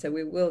want. So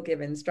we will give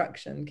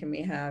instruction. Can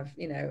we have,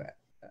 you know,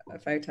 a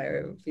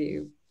photo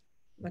view,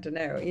 I don't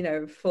know, you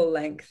know, full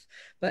length,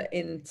 but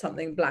in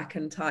something black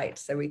and tight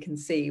so we can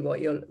see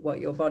what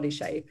your body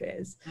shape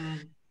is.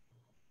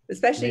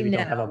 Especially maybe now,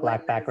 don't have a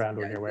black background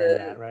when you're wearing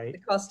that, right? The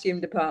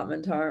costume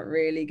department aren't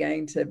really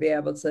going to be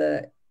able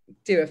to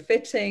do a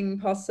fitting,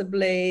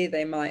 possibly.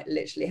 They might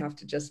literally have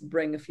to just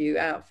bring a few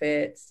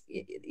outfits.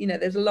 You know,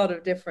 there's a lot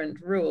of different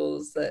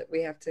rules that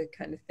we have to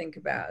kind of think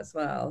about as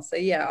well. So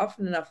yeah,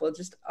 often enough we'll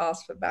just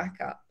ask for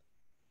backup.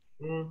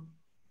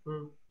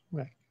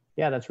 Right.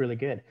 Yeah, that's really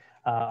good.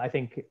 I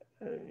think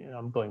you know,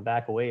 I'm going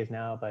back a ways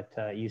now, but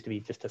it used to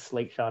be just a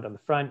slate shot on the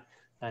front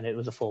and it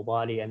was a full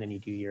body, and then you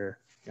do your,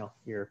 you know,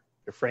 your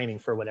framing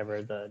for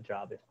whatever the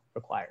job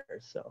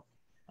requires. So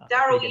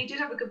Daryl, you did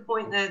have a good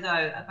point there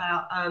though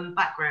about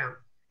background.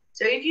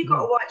 So if you've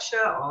got a white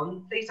shirt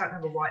on, please don't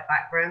have a white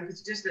background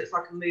because it just looks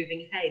like a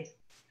moving head.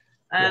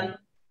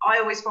 I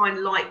always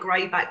find light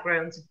grey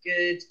backgrounds are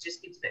good,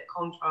 just gives a bit of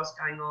contrast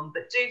going on.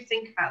 But do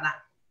think about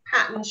that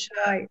pattern shirt.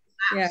 Right.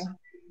 Yeah.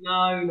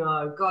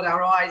 No, God,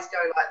 our eyes go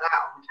like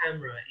that on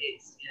camera.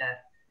 It's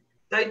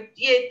So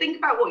yeah, think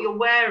about what you're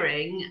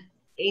wearing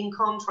in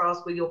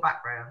contrast with your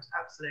background.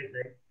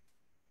 Absolutely.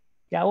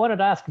 Yeah, I wanted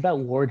to ask about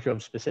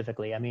wardrobe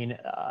specifically. I mean,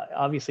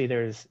 obviously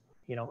there's,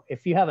 you know,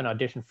 if you have an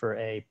audition for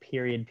a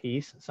period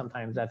piece,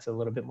 sometimes that's a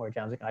little bit more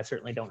challenging. I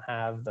certainly don't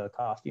have the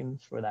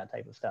costumes for that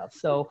type of stuff.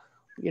 So,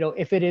 you know,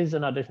 if it is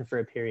an audition for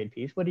a period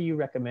piece, what do you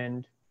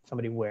recommend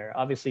somebody wear?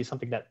 Obviously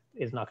something that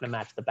is not going to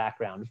match the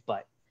background,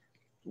 but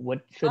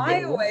what should they wear?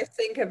 I always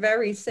think a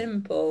very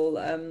simple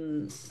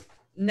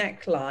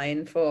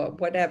neckline for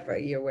whatever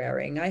you're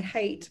wearing. I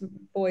hate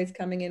boys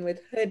coming in with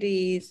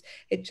hoodies.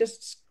 It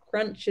just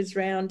crunches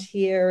around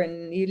here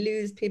and you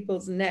lose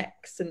people's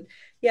necks. And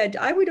yeah,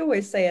 I would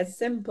always say as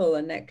simple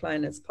a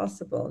neckline as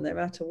possible, no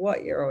matter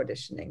what you're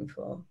auditioning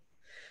for.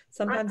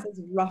 Sometimes there's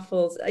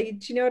ruffles. Do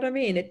you know what I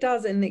mean? It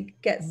does, and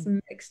it gets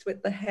mixed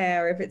with the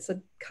hair if it's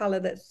a color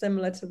that's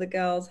similar to the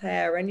girl's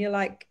hair. And you're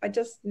like, I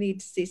just need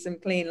to see some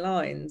clean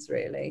lines,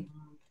 really.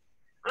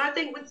 And I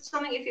think with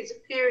something, if it's a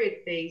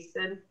period piece,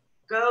 then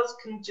girls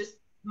can just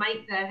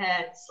make their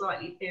hair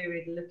slightly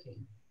period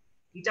looking.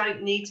 You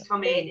don't need to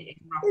come in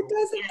ruffles. It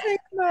doesn't take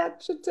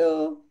match at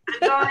all.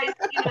 And guys,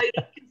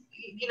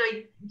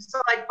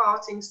 side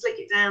parting, slick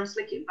it down,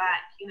 slick it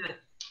back,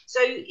 So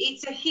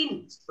it's a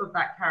hint of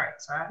that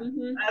character.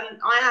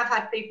 I have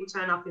had people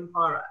turn up in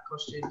pirate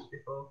costumes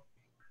before.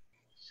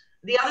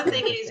 The other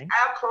thing is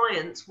our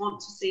clients want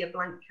to see a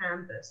blank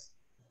canvas.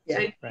 So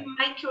if you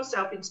make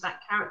yourself into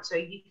that character,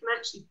 you can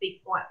actually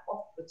be quite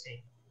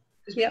off-putting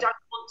because we don't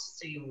want to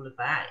see all of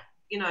that.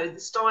 The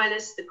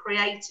stylists, the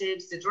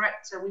creatives, the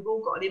director, we've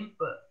all got an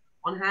input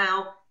on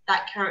how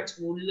that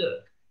character will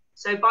look.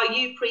 So by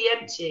you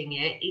preempting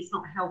it, it's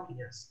not helping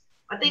us.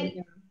 I think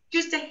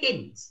just a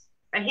hint,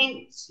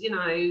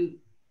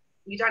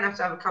 you don't have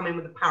to come in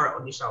with a parrot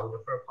on your shoulder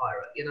for a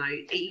pirate,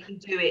 you can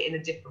do it in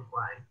a different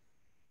way.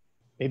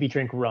 Maybe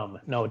drink rum.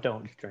 No,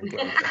 don't drink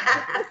rum.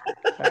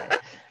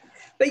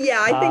 But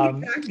yeah, I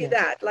think exactly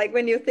that. Like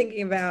when you're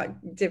thinking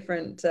about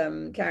different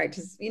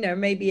characters,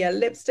 maybe a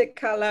lipstick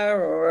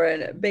color or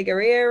a bigger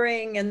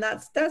earring, and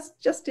that's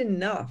just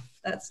enough.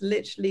 That's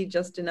literally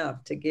just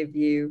enough to give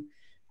you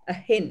a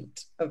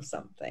hint of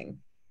something,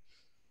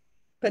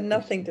 but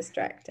nothing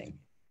distracting.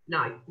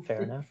 No,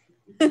 fair enough.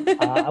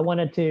 I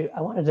wanted to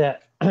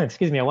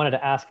excuse me, I wanted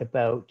to ask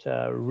about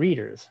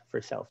readers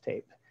for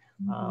self-tape.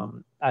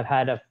 I've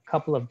had a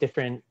couple of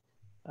different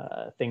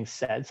things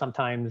said.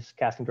 Sometimes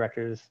casting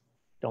directors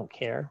don't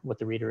care what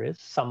the reader is.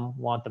 Some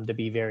want them to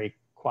be very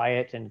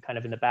quiet and kind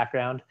of in the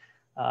background,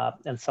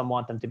 and some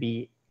want them to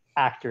be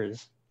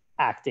actors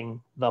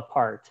acting the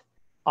part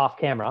off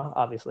camera,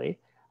 obviously,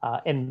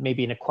 and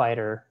maybe in a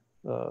quieter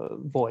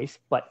voice,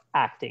 but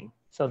acting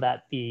so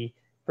that the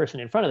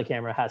person in front of the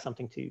camera has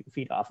something to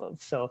feed off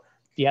of. So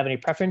do you have any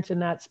preference in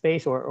that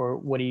space, or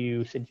what do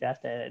you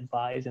suggest and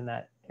advise in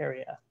that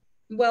area?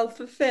 Well,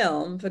 for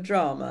film, for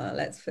drama,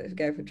 let's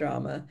go for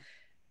drama.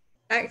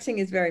 Acting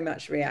is very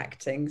much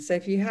reacting. So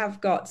if you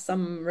have got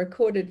some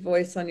recorded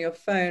voice on your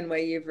phone where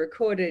you've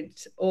recorded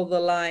all the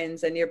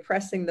lines and you're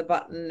pressing the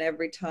button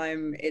every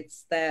time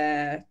it's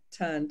their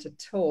turn to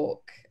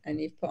talk,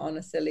 and you've put on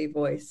a silly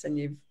voice and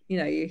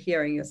you're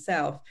hearing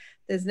yourself,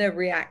 there's no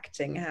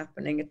reacting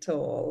happening at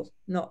all,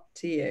 not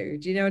to you.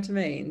 Do you know what I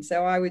mean?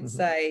 So I would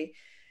say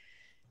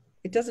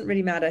it doesn't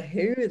really matter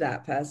who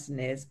that person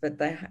is, but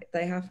they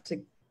have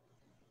to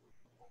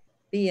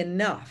be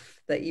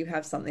enough that you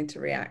have something to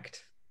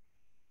react.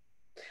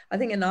 I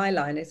think an eye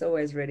line is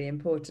always really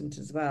important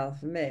as well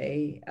for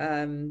me.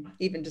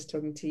 Even just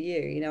talking to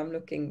you, I'm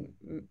looking,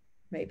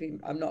 maybe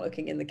I'm not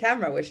looking in the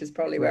camera, which is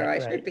probably where I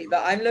should be,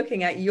 but I'm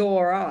looking at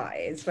your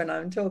eyes when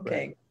I'm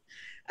talking.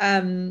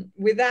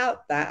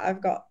 Without that,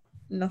 I've got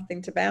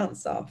nothing to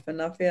bounce off,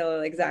 and I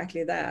feel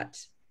exactly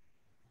that.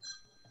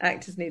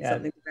 Actors need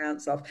something to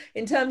bounce off.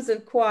 In terms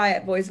of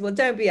quiet voice, well,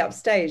 don't be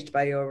upstaged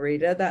by your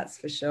reader, that's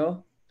for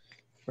sure.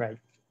 Right.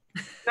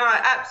 No,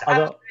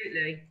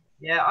 absolutely.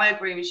 Yeah, I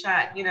agree with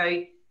Shaq.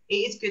 It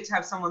is good to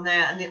have someone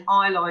there, and the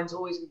eye line's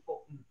always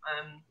important.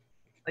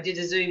 I did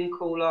a Zoom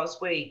call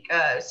last week,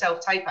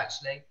 self-tape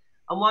actually,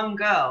 and one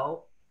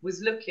girl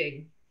was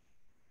looking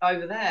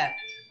over there,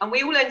 and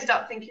we all ended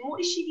up thinking,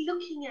 what is she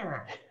looking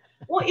at?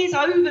 What is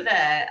over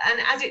there? And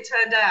as it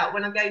turned out,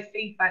 when I gave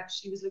feedback,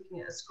 she was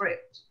looking at a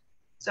script.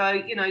 So,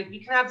 you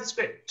can have the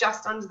script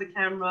just under the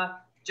camera,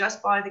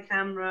 just by the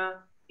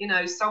camera,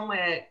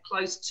 somewhere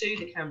close to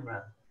the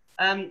camera.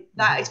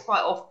 That is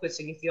quite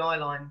off-putting if the eye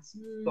line's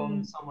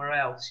gone somewhere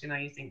else.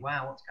 You think,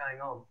 wow, what's going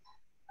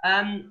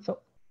on?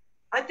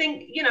 I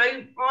think,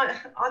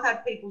 I've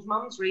had people's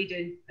mums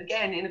reading,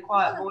 again, in a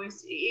quiet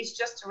voice. It's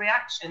just a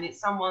reaction. It's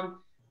someone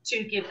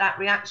to give that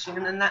reaction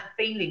and then that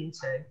feeling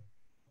to.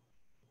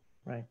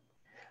 Right.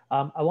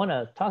 I want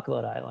to talk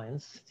about eye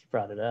lines. You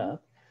brought it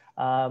up.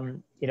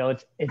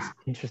 It's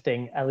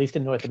interesting, at least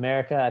in North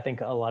America, I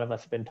think a lot of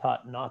us have been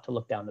taught not to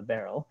look down the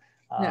barrel.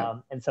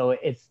 And so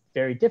it's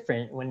very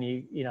different when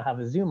you have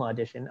a Zoom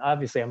audition.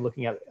 Obviously, I'm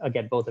looking at,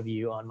 again, both of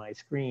you on my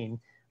screen.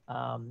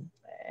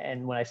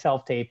 And when I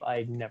self-tape,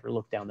 I never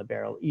look down the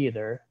barrel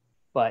either.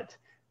 But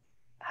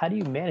how do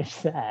you manage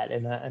that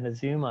in a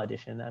Zoom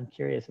audition? I'm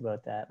curious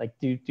about that. Like,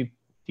 do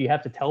you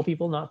have to tell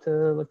people not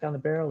to look down the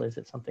barrel? Is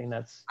it something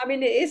that's... I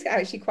mean, it is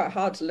actually quite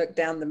hard to look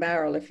down the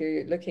barrel if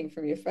you're looking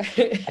from your phone.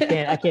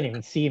 I can't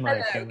even see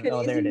my thing.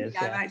 Oh, there it is.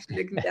 I'm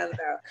actually looking down the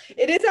barrel.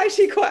 It is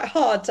actually quite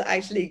hard to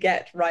actually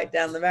get right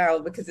down the barrel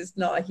because it's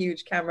not a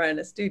huge camera in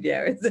a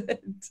studio, is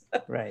it?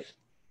 Right.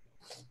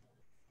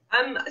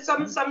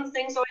 Some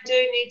things I do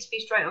need to be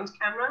straight onto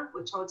camera,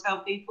 which I'll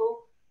tell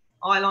people.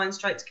 Eye line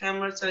straight to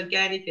camera. So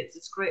again, if it's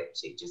a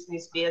script, it just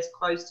needs to be as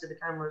close to the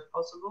camera as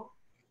possible.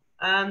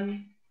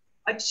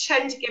 I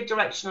tend to give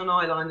direction on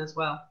eye line as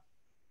well.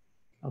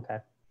 Okay.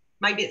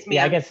 Maybe it's me.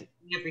 I guess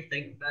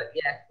everything, but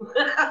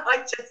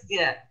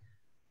yeah,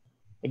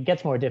 It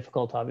gets more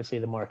difficult, obviously,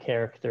 the more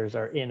characters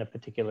are in a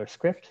particular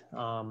script.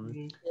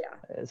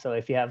 So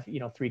if you have,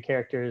 3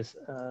 characters,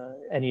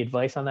 any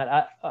advice on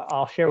that?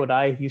 I'll share what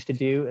I used to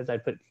do is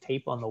I'd put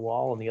tape on the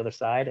wall on the other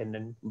side and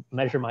then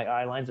measure my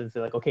eye lines and say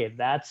like, okay,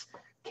 that's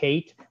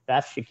Kate,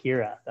 that's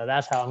Shakira.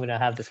 That's how I'm going to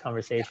have this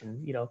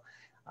conversation,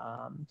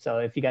 So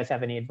if you guys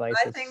have any advice.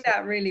 I think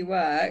that really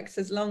works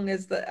as long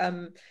as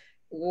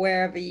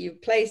wherever you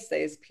place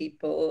those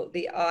people,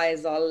 the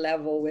eyes are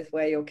level with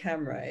where your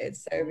camera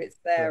is. So if it's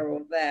there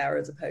or there,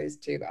 as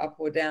opposed to up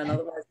or down,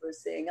 otherwise we're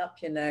seeing up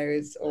your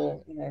nose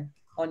or, you know,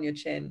 on your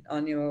chin,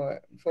 on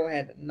your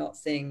forehead, and not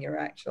seeing your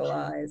actual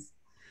eyes.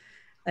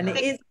 And it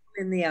is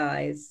in the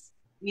eyes.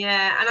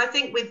 Yeah, and I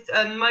think with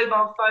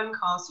mobile phone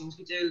castings,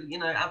 we do, you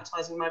know,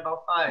 advertising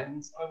mobile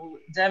phones. I will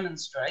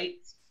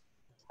demonstrate.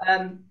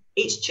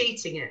 It's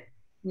cheating it.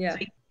 Yeah. So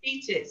you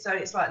cheat it, so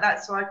it's like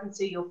that, so I can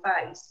see your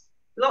face.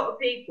 A lot of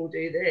people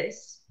do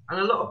this, and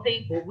a lot of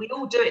people, we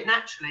all do it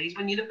naturally. Is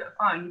when you look at a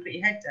phone, you put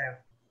your head down,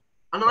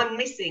 and I'm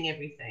missing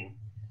everything.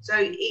 So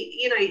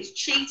you know, it's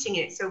cheating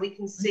it, so we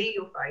can see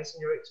your face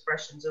and your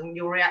expressions and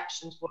your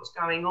reaction to what's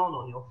going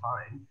on your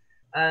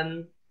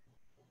phone.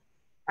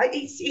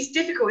 It's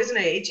difficult, isn't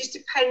it? It just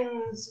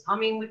depends. I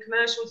mean, with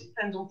commercials, it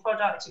depends on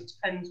product. It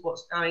depends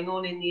what's going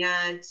on in the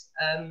ad.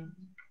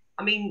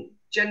 I mean,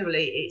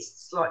 generally,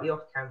 it's slightly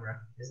off camera,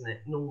 isn't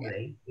it?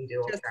 Normally, we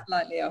do just off camera.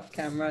 Slightly off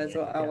camera is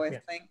what I always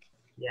think.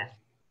 Yeah,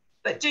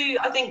 but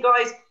I think,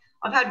 guys,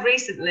 I've had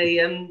recently.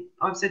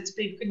 I've said to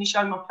people, "Can you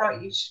show my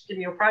you should give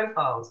me your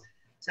profiles?"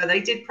 So they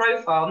did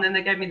profile, and then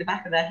they gave me the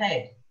back of their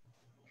head.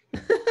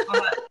 I'm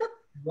like,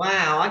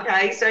 wow,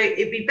 okay, so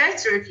it'd be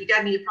better if you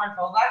gave me your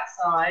profile that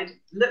side,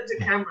 looked at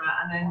camera,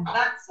 and then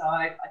that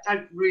side. I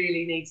don't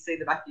really need to see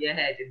the back of your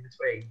head in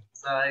between.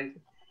 So,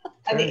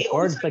 turn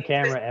towards the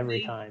camera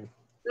every time.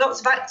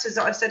 Lots of actors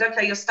that I've said,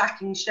 okay, you're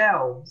stacking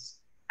shelves,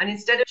 and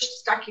instead of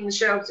stacking the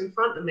shelves in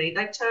front of me,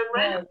 they turn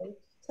around.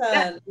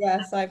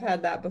 Yes, I've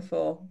had that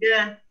before.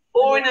 Yeah,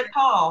 or in a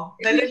car.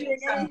 If you're doing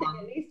anything,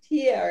 at least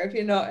here. If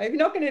you're not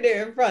going to do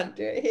it in front,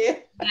 do it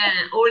here. Yeah,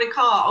 or in a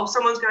car. Or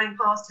someone's going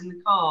past in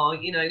the car.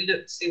 You know,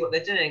 look to see what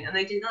they're doing, and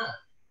they do that.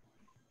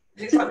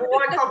 And it's like, well,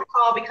 why can't the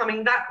car be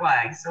coming that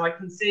way so I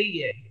can see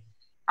you?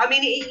 I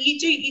mean,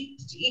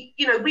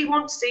 you know, we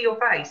want to see your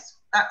face.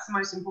 That's the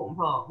most important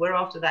part. We're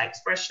after that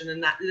expression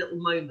and that little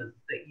moment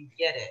that you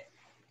get it.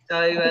 So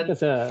I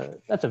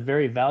think that's a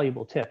very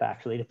valuable tip,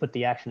 actually, to put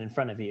the action in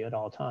front of you at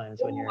all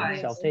times when you're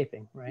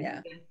self-taping, right?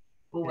 Yeah.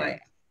 Always.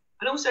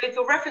 And also, if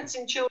you're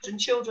referencing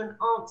children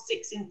aren't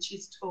 6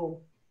 inches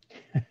tall.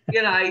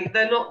 You know,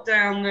 they're not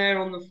down there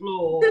on the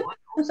floor.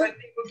 Also,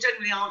 people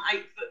generally aren't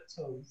 8 foot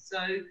tall.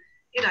 So,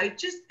 you know,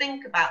 just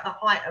think about the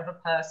height of a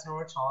person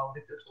or a child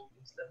if you're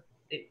talking to them.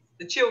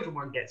 The children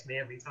one gets me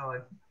every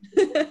time.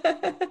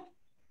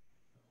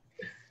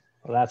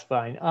 Well, that's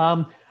fine.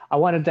 I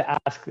wanted to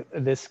ask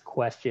this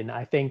question.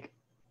 I think,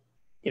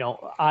 you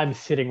know, I'm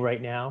sitting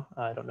right now.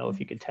 I don't know if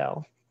you could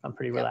tell. I'm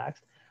pretty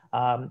relaxed.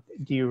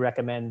 Do you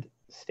recommend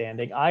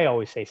standing? I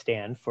always say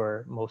stand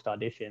for most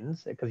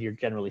auditions because you're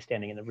generally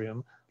standing in the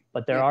room.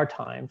 But there are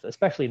times,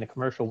 especially in the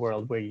commercial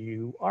world, where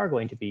you are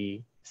going to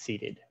be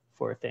seated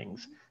for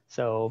things.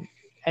 So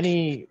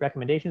any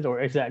recommendations,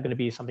 or is that going to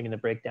be something in the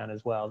breakdown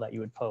as well that you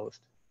would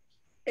post?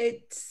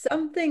 It's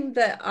something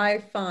that I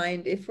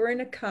find if we're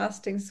in a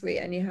casting suite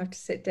and you have to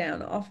sit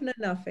down, often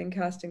enough in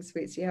casting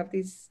suites, you have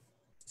these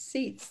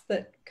seats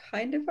that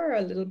kind of are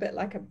a little bit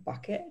like a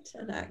bucket,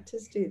 and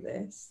actors do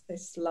this. They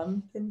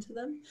slump into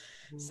them.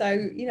 So,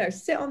 you know,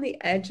 sit on the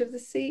edge of the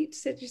seat,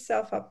 sit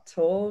yourself up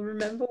tall,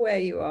 remember where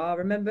you are,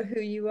 remember who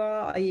you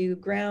are. Are you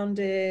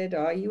grounded?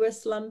 Are you a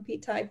slumpy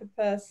type of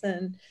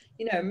person?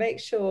 You know,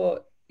 make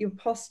sure your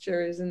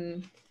posture is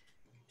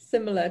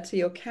similar to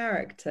your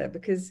character,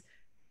 because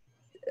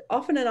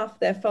often enough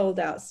they're fold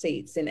out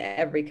seats in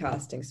every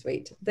casting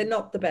suite. They're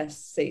not the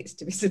best seats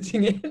to be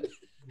sitting in.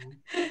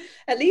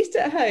 At least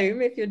at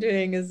home, if you're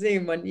doing a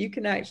Zoom one, you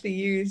can actually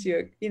use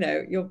your, you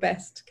know, your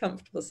best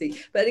comfortable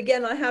seat. But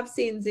again, I have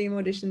seen Zoom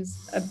auditions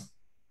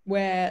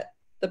where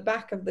the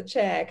back of the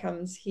chair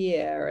comes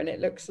here and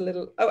it looks a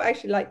little, oh,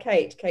 actually like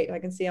Kate, I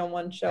can see on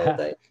one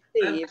shoulder.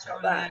 See, you've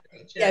got that.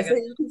 Yeah, so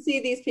you can see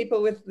these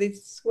people with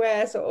these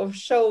square sort of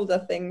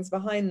shoulder things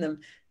behind them.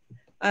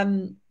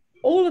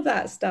 All of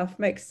that stuff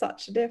makes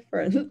such a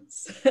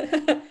difference.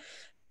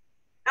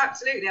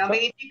 Absolutely. I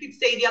mean, if you could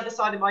see the other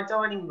side of my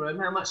dining room,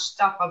 how much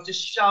stuff I've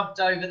just shoved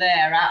over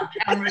there out of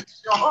camera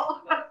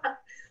shot.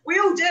 We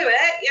all do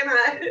it, you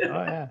know.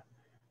 Oh, yeah.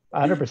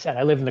 100%.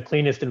 I live in the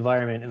cleanest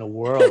environment in the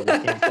world. You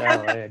can't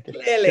tell.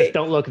 Just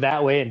don't look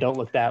that way and don't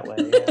look that way.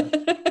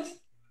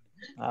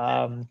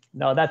 Yeah.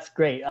 No, that's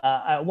great.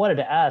 I wanted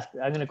to ask,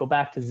 I'm going to go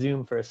back to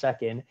Zoom for a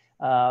second.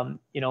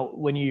 You know,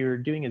 when you're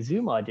doing a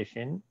Zoom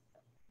audition,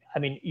 I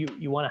mean,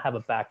 you want to have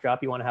a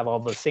backdrop. You want to have all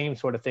the same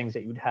sort of things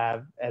that you'd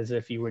have as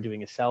if you were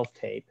doing a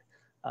self-tape.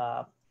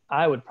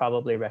 I would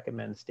probably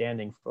recommend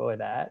standing for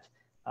that.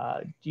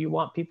 Do you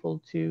want people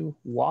to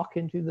walk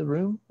into the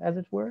room, as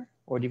it were?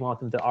 Or do you want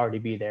them to already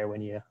be there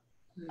when you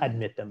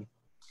admit them?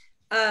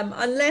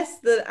 Unless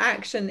the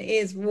action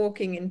is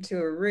walking into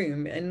a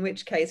room, in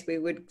which case we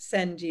would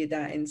send you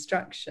that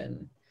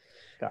instruction.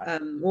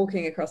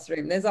 Walking across the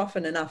room. There's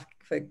often enough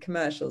for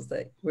commercials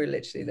that we're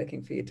literally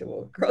looking for you to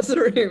walk across the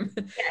room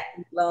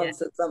and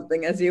glance at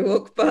something as you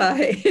walk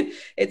by.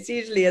 It's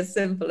usually as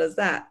simple as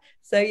that.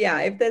 So yeah,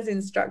 if there's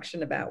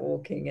instruction about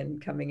walking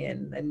and coming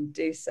in, then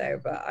do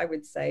so. But I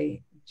would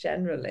say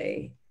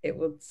generally it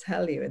will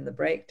tell you in the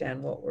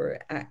breakdown what we're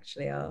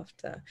actually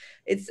after.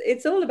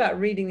 It's all about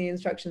reading the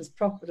instructions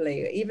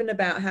properly, even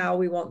about how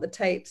we want the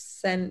tape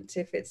sent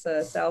if it's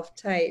a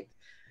self-tape.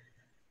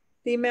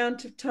 The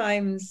amount of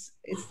times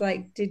it's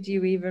like, did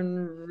you even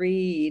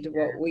read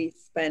what we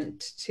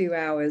spent 2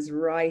 hours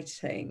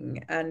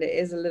writing? And it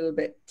is a little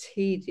bit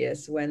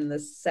tedious when the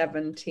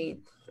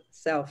 17th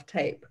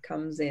self-tape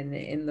comes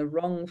in the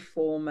wrong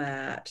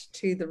format,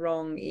 to the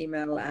wrong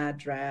email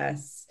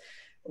address,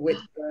 with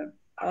the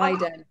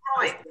ident.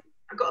 Right.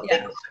 I've got a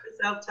big one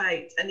for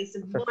self-tapes, and this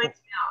winds me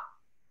up.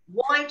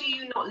 Why do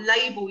you not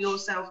label your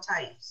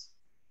self-tapes?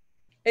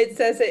 It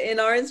says it in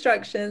our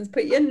instructions,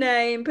 put your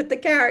name, put the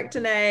character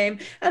name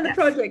and the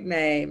project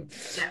name.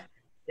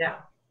 Yeah.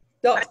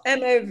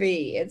 .mov.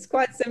 It's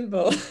quite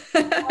simple.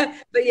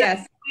 But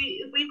yes.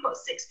 We've got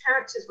 6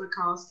 characters we're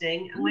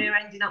casting, and we're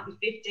ending up with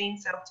 15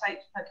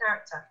 self-tapes per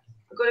character.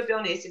 I've got to be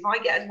honest, if I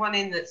get one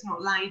in that's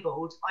not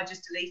labelled, I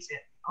just delete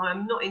it.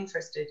 I'm not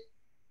interested.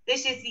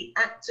 This is the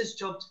actor's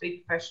job to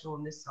be professional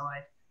on this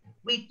side.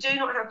 We do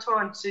not have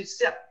time to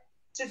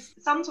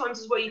sometimes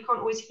as well, you can't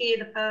always hear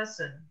the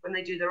person when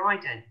they do their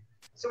ident.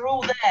 So we're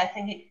all there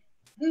thinking,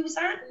 who was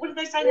that? What did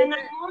they say their name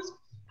was?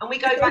 And we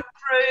go back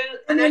through.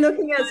 And you're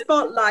looking at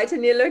Spotlight,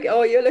 and you're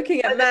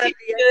looking at Mandy.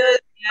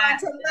 Trying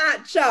to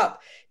match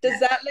up. Does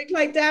that look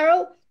like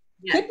Daryl?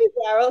 Yeah. Could be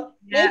Daryl.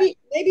 Yeah.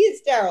 Maybe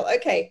it's Daryl.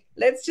 Okay,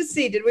 let's just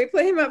see. Did we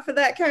put him up for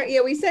that character?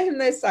 Yeah, we set him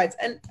those sides.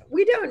 And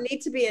we don't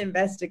need to be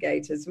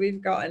investigators.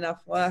 We've got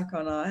enough work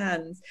on our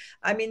hands.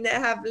 I mean, there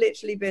have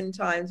literally been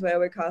times where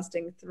we're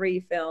casting 3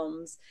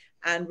 films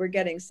and we're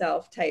getting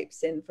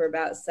self-tapes in for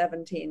about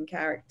 17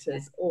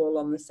 characters all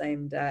on the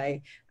same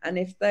day. And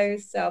if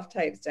those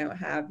self-tapes don't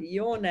have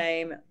your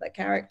name, the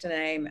character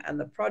name, and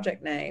the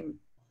project name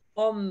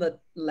on the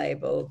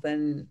label,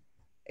 then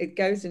it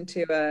goes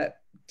into a,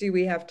 do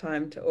we have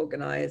time to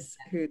organize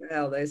who the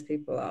hell those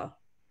people are?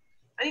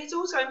 And it's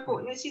also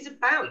important, this is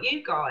about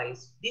you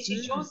guys. This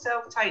is your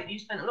self-tape you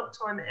spent a lot of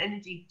time and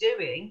energy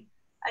doing,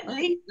 and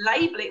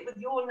label it with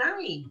your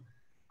name.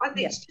 I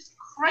think it's just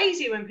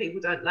crazy when people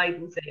don't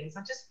label things.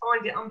 I just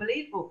find it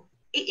unbelievable.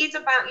 It is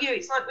about you.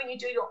 It's like when you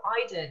do your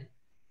ident.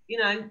 You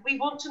know, we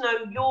want to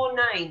know your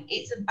name.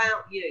 It's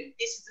about you.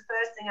 This is the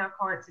first thing our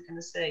clients are going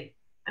to see.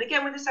 And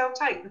again, with the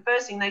self-tape, the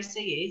first thing they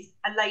see is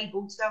a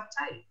labelled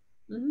self-tape.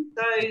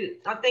 So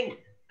I think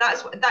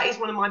that is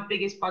one of my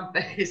biggest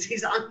bugbears,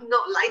 is I'm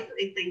not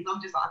labelling things.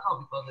 I'm just like, I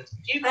can't be bothered.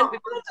 You can't be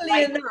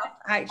bothered. Enough,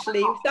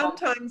 actually,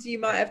 sometimes you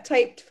might have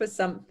taped for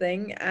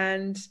something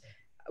and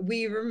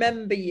we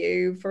remember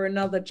you for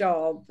another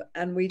job,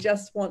 and we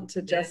just want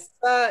to just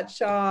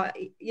search our,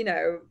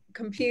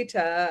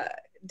 computer,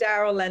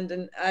 Daryl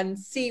Lendon, and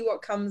see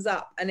what comes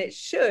up, and it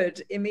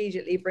should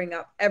immediately bring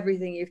up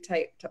everything you've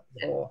taped up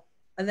for.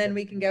 And then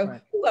we can go,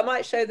 oh, I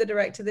might show the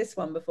director this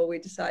one before we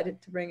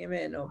decided to bring him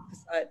in, or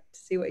decide to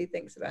see what he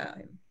thinks about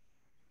him.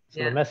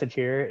 So the message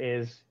here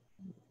is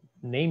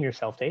name your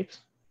self-tapes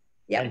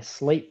and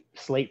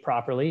slate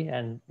properly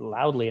and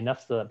loudly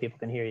enough so that people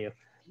can hear you.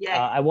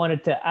 I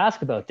wanted to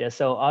ask about this.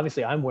 So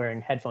obviously I'm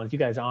wearing headphones. You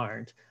guys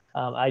aren't.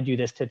 I do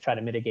this to try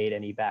to mitigate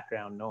any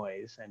background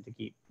noise and to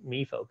keep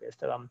me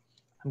focused. I'm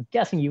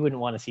guessing you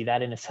wouldn't want to see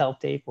that in a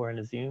self-tape or in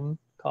a Zoom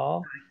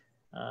call.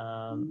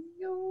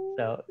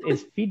 So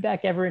is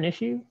feedback ever an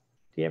issue?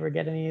 Do you ever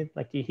get any,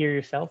 do you hear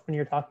yourself when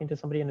you're talking to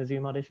somebody in a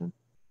Zoom audition?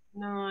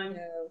 No.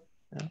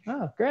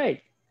 Oh,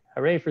 great.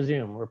 Hooray for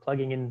Zoom. We're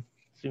plugging in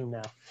Zoom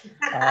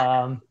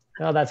now.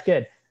 No, that's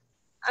good.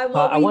 And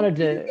what I wanted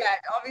to get,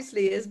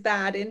 obviously, is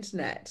bad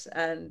internet.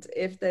 And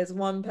if there's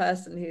one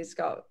person who's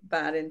got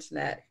bad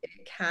internet,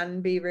 it can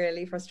be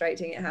really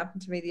frustrating. It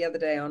happened to me the other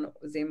day on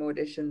Zoom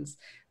auditions.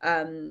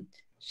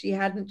 She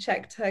hadn't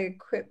checked her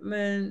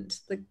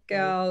equipment. The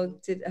girl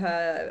did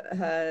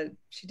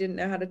she didn't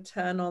know how to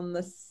turn on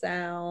the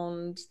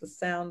sound. The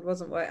sound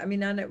wasn't working. I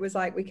mean, and it was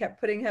like, we kept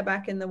putting her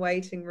back in the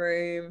waiting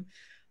room,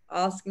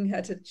 asking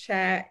her to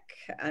check.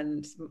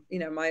 And,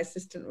 my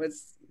assistant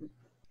was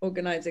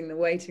organizing the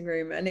waiting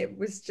room, and it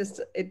was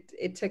just,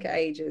 it took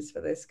ages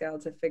for this girl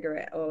to figure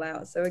it all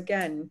out. So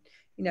again,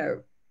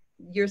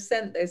 you're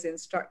sent those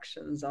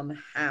instructions on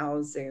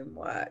how Zoom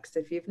works.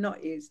 If you've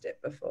not used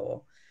it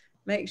before,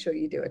 make sure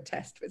you do a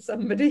test with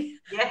somebody.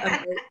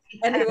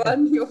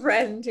 Anyone, your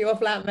friend, your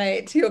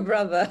flatmate, your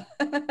brother.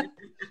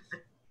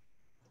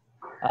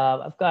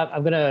 I'm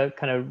going to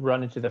kind of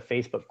run into the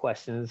Facebook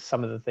questions,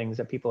 some of the things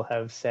that people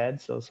have said.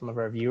 So some of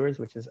our viewers,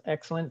 which is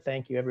excellent.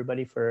 Thank you,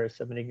 everybody, for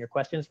submitting your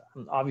questions.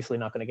 I'm obviously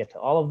not going to get to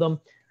all of them,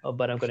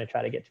 but I'm going to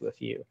try to get to a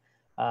few.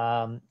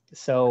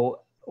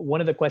 So one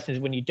of the questions,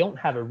 when you don't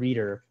have a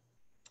reader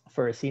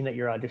for a scene that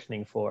you're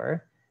auditioning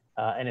for,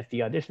 and if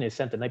the audition is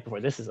sent the night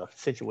before, this is a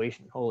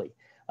situation,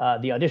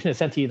 the audition is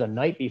sent to you the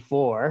night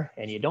before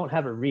and you don't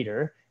have a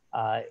reader,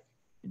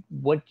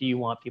 what do you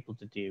want people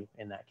to do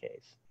in that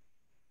case?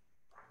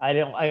 I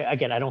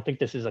don't think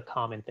this is a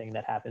common thing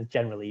that happens.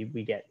 Generally,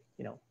 we get,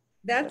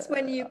 That's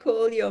when you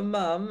call your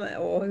mum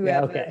or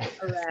whoever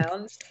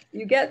around.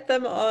 You get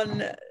them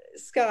on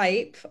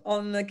Skype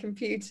on the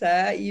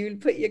computer, you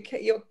put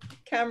your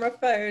camera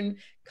phone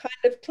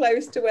kind of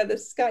close to where the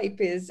Skype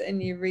is,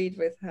 and you read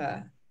with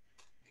her.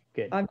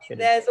 Good. I mean, Good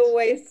there's advice.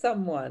 always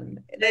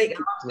someone. I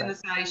was going to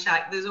say,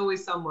 Shaq, there's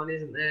always someone,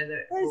 isn't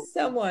there? There's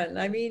someone.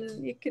 I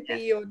mean, it could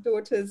be your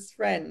daughter's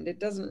friend. It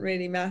doesn't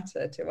really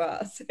matter to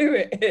us who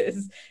it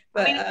is.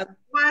 But I mean,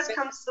 worst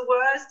comes to the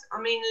worst,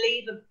 I mean,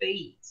 leave a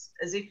beat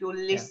as if you're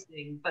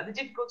listening. But the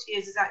difficulty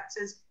is, as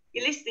actors,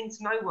 you're listening to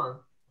no one.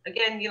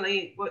 Again, you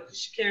know, what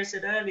Shakira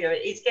said earlier,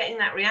 it's getting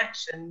that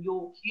reaction,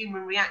 your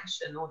human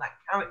reaction or that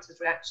character's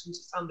reaction to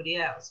somebody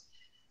else.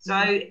 So,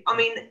 I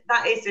mean,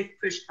 that is if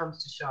push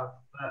comes to shove,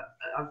 but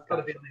I've got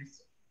to be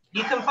honest.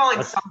 You can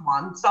find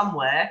someone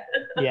somewhere.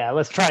 Yeah,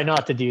 let's try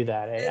not to do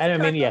that. I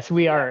mean, yes,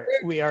 we are.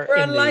 We're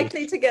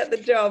unlikely to get the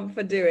job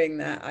for doing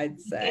that,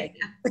 I'd say.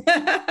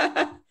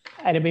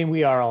 And I mean,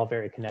 we are all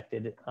very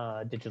connected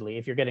digitally.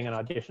 If you're getting an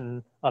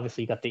audition,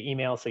 obviously you got the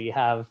email, so you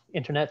have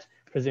internet,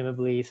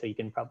 presumably, so you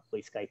can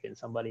probably Skype in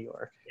somebody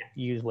or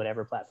use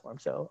whatever platform.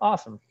 So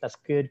awesome. That's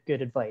good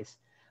advice.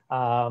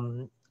 I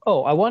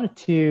wanted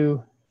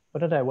to, what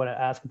did I want to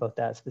ask about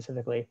that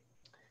specifically?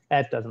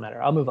 That doesn't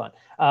matter. I'll move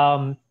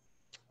on.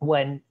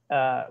 When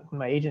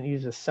my agent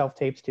uses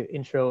self-tapes to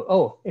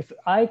intro, if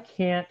I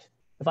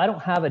don't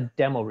have a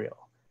demo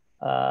reel,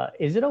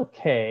 is it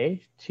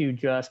okay to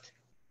just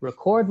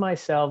record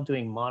myself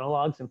doing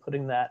monologues and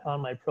putting that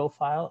on my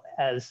profile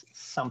as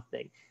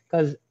something?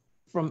 Because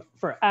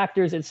for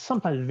actors, it's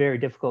sometimes very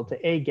difficult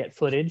to A, get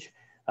footage,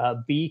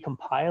 B,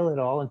 compile it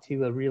all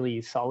into a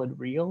really solid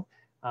reel.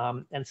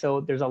 And so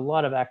there's a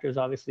lot of actors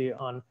obviously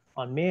on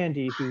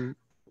Mandy who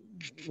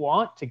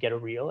want to get a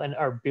reel and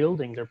are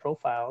building their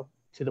profile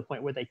to the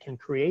point where they can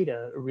create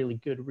a really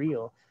good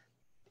reel.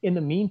 In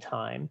the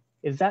meantime,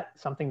 is that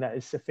something that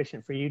is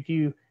sufficient for you?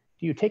 Do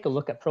you take a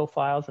look at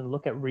profiles and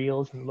look at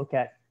reels and look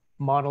at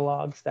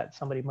monologues that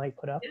somebody might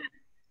put up? Yeah.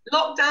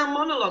 Lockdown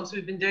monologues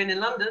we've been doing in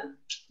London.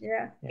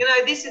 Yeah. You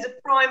know, this is a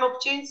prime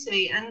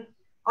opportunity. And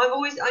I've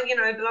always, you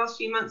know, the last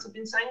few months I've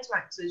been saying to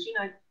actors, you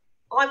know,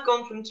 I've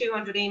gone from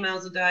 200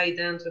 emails a day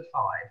down to 5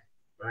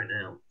 right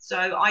now. So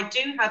I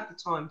do have the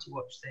time to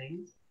watch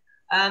things.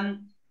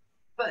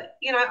 But,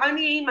 you know,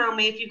 only email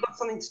me if you've got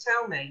something to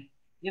tell me.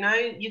 You know,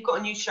 you've got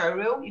a new show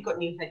reel, you've got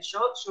new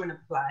headshots, you're in a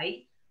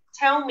play.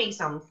 Tell me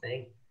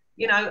something.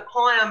 You know,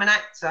 hi, I'm an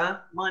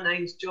actor. My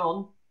name's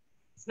John.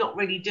 It's not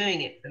really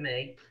doing it for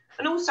me.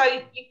 And also,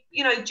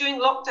 you know, during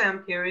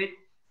lockdown period,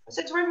 I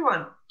said to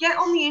everyone, get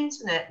on the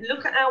internet,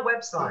 look at our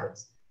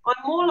websites. I'm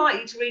more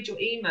likely to read your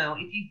email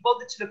if you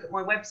bother to look at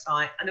my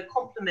website and are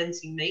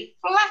complimenting me.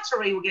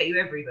 Flattery will get you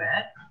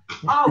everywhere.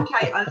 Oh,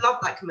 Kate, I love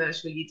that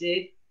commercial you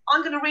did.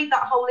 I'm going to read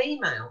that whole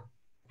email.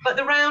 But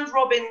the round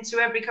robin to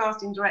every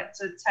casting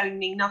director telling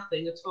me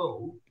nothing at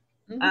all.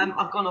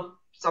 I've gone off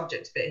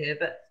subject a bit here,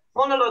 but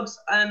monologues,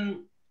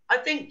 I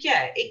think,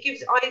 it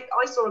gives,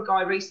 I saw a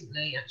guy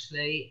recently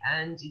actually,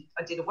 and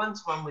I did a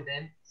one-to-one with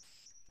him,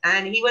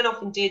 and he went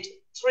off and did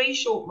 3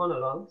 short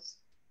monologues.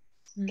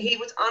 He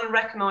was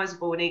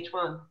unrecognisable in each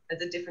one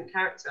as a different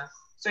character.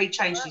 So he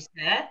changed his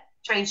hair,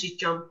 changed his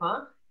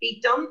jumper.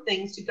 He'd done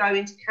things to go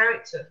into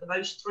character for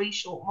those 3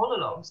 short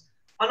monologues.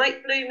 And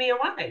it blew me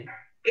away.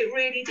 It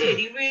really did.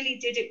 He really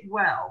did it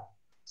well.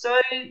 So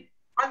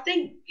I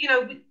think, you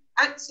know,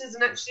 actors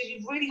and actresses,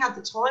 you've really had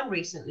the time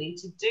recently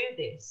to do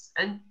this.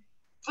 And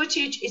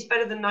footage is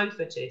better than no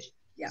footage.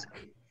 Yeah. So,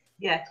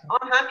 yeah,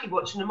 I'm happy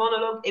watching a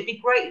monologue. It'd be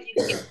great if you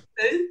could get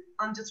 2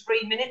 under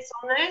 3 minutes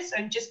on there.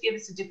 So just give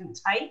us a different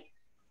take.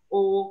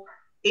 Or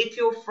if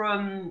you're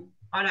from,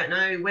 I don't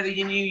know, whether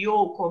you're New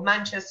York or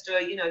Manchester,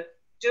 you know,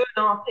 do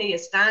an RP, a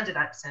standard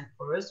accent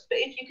for us. But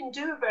if you can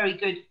do a very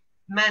good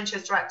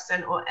Manchester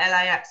accent or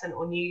LA accent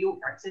or New York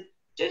accent,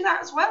 do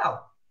that as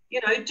well.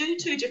 You know, do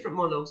 2 different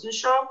monologues and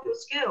show off your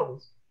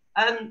skills.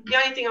 The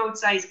only thing I would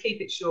say is keep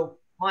it short.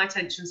 My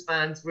attention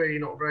span's really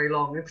not very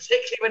long,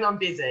 particularly when I'm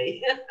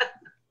busy.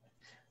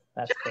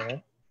 That's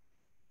fair.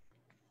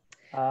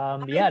 I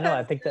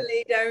think that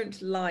I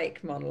don't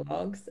like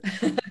monologues.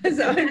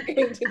 So I'm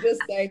going to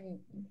just say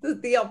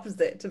the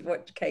opposite of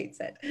what Kate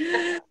said.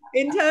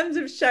 In terms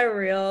of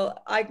showreel,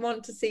 I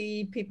want to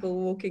see people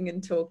walking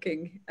and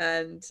talking,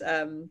 and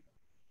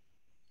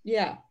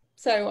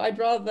so I'd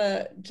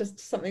rather just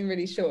something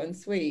really short and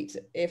sweet,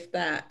 if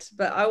that.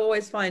 But I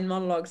always find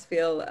monologues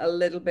feel a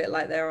little bit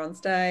like they're on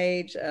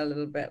stage, a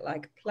little bit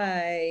like a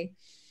play.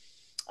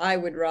 I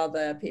would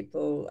rather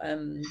people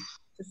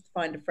just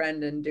find a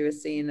friend and do a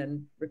scene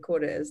and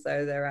record it as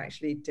though they're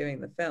actually doing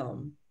the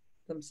film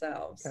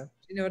themselves. Okay.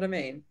 Do you know what I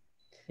mean?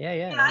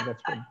 Yeah,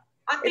 that's good.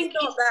 I think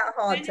it's not that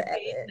hard to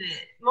edit.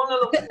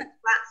 Monologues are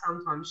flat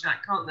sometimes,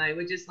 Shaq, can't they?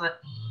 We're just like,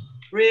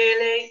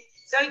 really?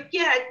 So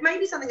yeah,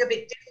 maybe something a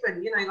bit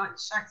different, you know, like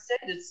Shaq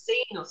said, a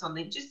scene or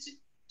something, just to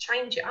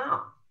change it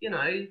up, you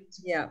know.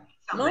 Yeah.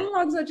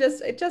 Monologues are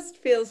it just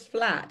feels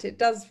flat. It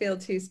does feel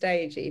too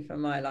stagey for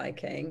my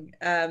liking.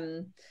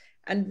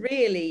 And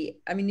really,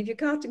 I mean, if you're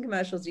casting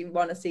commercials, you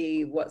want to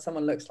see what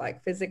someone looks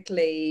like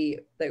physically,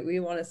 that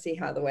we want to see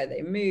the way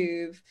they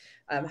move,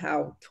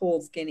 how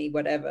tall, skinny,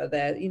 whatever,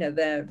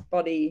 their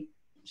body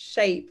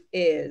shape,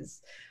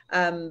 ears.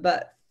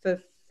 But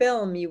for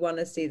film, you want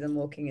to see them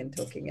walking and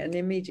talking, and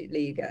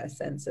immediately you get a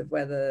sense of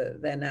whether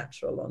they're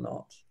natural or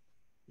not.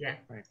 Yeah.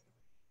 Right.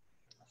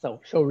 So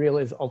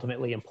showreel is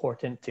ultimately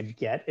important to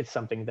get. It's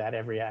something that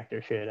every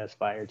actor should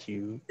aspire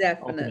to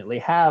ultimately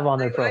have on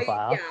their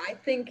profile. I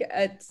think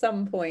at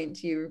some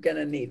point you're going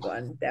to need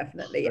one,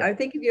 definitely. Right. I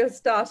think if you're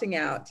starting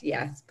out,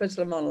 yes, put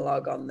a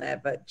monologue on there,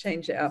 but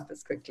change it up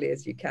as quickly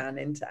as you can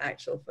into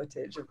actual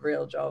footage of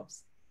real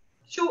jobs.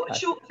 Short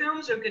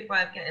films are a good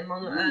way of getting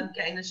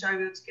getting the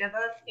showreel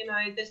together. You know,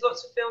 there's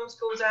lots of film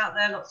schools out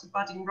there, lots of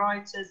budding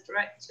writers,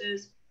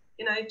 directors.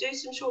 You know, do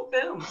some short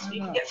films.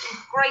 You can get some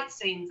great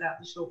scenes out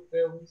of short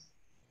films.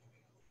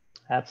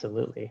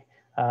 Absolutely.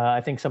 I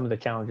think some of the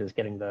challenges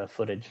getting the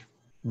footage,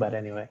 but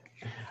anyway,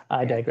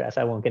 I digress.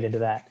 I won't get into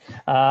that.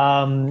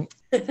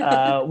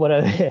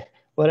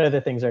 What other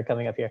things are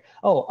coming up here?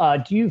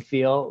 Do you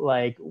feel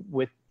like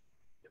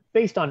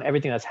based on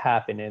everything that's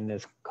happened in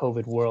this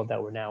COVID world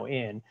that we're now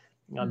in,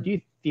 do you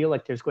feel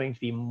like there's going to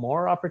be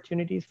more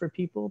opportunities for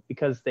people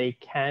because they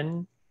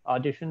can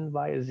audition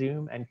via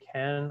Zoom and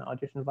can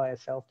audition via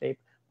self-tape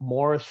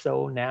more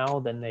so now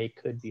than they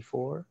could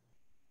before?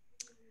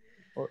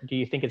 Or do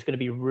you think it's going to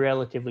be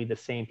relatively the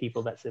same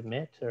people that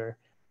submit, or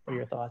what are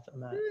your thoughts on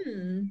that?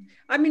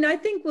 I mean, I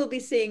think we'll be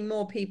seeing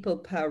more people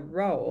per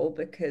role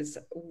because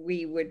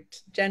we would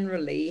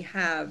generally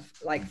have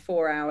like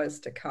 4 hours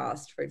to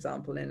cast, for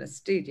example, in a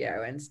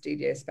studio, and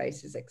studio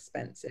space is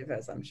expensive,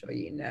 as I'm sure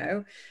you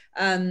know.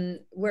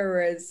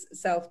 Whereas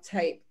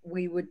self-tape,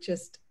 we would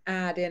just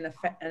add in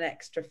an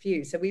extra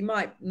few. So we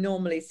might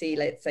normally see,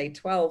 let's say,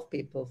 12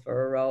 people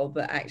for a role,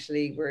 but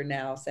actually we're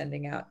now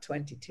sending out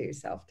 22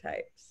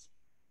 self-tapes.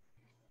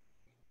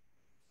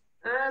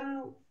 I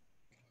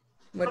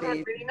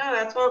don't really know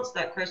how to answer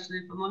that question,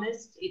 if I'm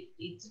honest.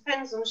 It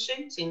depends on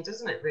shooting,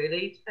 doesn't it,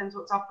 really? It depends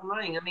what's up and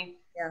running. I mean,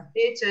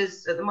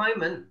 theatres at the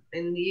moment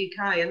in the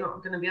UK are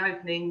not going to be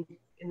opening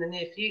in the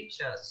near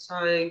future.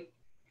 So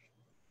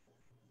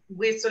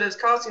we're sort of, as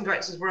casting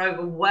directors, we're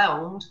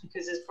overwhelmed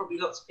because there's probably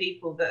lots of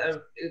people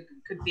that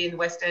could be in the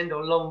West End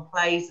or long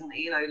plays and,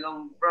 you know,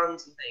 long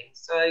runs and things.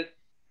 So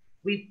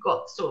we've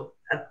got sort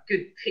of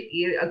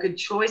a good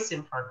choice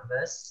in front of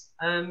us.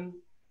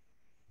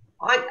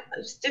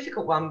 It's a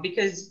difficult one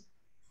because,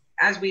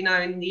 as we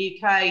know in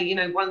the UK, you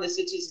know, one of the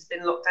cities has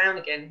been locked down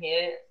again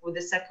here with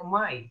the second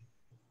wave.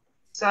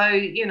 So,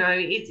 you know,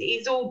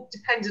 it's all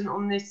dependent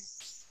on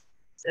this,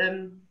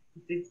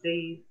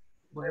 the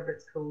whatever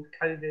it's called,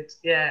 COVID.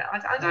 Yeah, I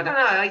don't know.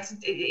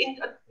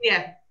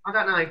 I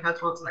don't know how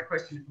to answer that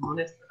question, if I'm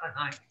honest. I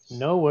don't know.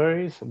 No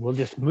worries. We'll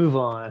just move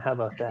on. How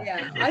about that?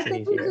 Yeah, I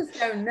think we just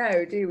don't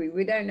know, do we?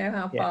 We don't know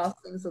how fast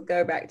things will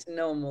go back to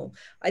normal.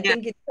 I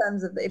think in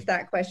terms of, if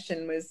that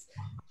question was,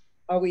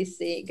 are we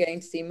going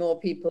to see more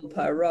people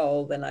per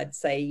role, then I'd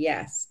say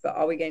yes. But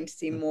are we going to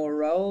see more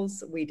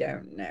roles? We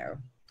don't know.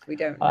 We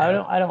don't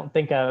know. I don't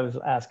think I was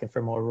asking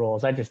for more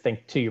roles. I just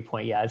think, to your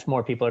point, it's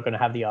more people are going to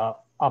have the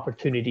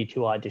opportunity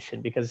to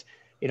audition because,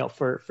 you know,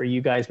 for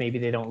you guys, maybe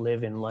they don't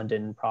live in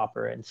London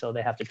proper, and so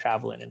they have to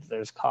travel in, and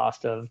there's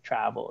cost of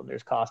travel, and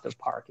there's cost of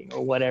parking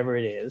or whatever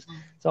it is.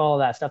 So all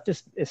that stuff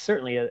just is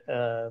certainly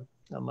a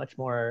much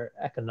more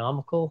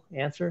economical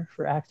answer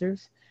for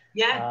actors.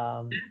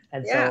 So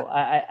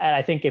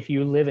I think if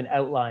you live in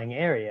outlying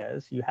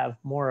areas, you have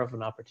more of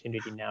an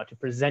opportunity now to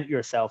present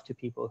yourself to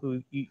people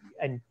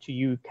and to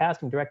you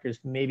casting directors,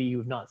 maybe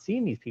you've not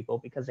seen these people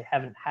because they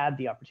haven't had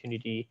the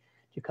opportunity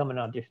to come and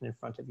audition in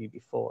front of you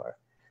before.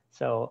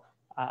 So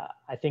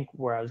I think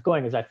where I was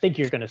going is I think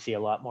you're going to see a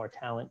lot more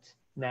talent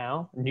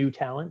now, new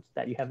talent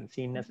that you haven't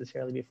seen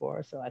necessarily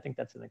before. So I think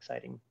that's an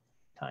exciting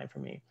time for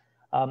me.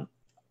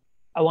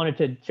 I wanted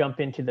to jump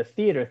into the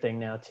theater thing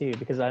now too,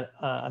 because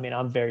I mean,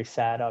 I'm very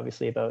sad,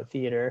 obviously, about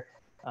theater.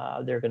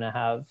 They're going to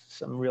have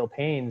some real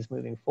pains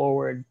moving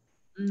forward.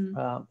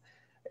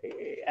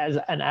 As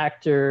an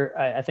actor,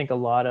 I think a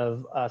lot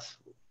of us,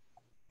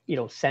 you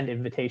know, send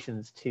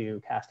invitations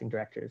to casting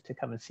directors to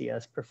come and see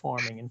us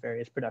performing in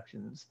various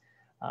productions.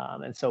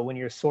 And so when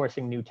you're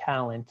sourcing new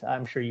talent,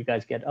 I'm sure you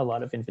guys get a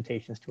lot of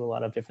invitations to a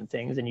lot of different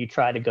things, and you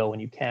try to go when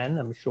you can,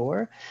 I'm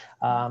sure.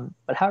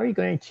 But how are you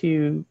going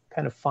to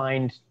kind of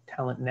find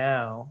talent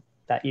now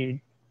that you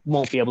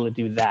won't be able to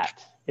do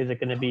that? Is it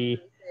going to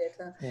be...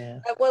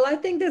 Well, I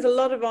think there's a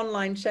lot of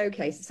online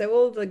showcases. So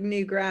all the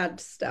new grad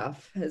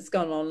stuff has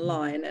gone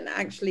online, and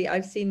actually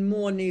I've seen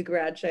more new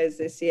grad shows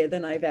this year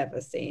than I've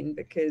ever seen,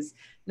 because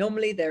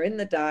normally they're in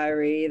the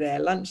diary, they're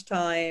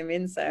lunchtime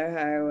in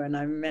Soho, and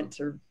I'm meant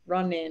to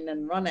run in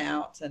and run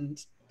out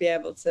and be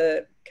able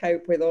to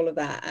cope with all of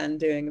that and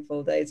doing a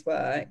full day's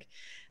work.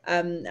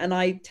 And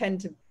I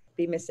tend to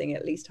be missing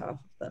at least half of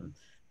them.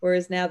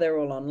 Whereas now they're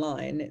all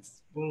online,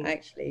 it's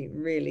actually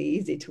really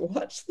easy to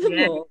watch them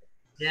all.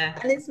 Yeah.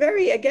 And it's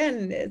very,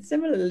 again,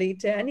 similarly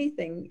to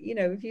anything, you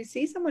know, if you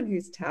see someone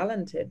who's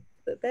talented,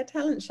 that their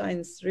talent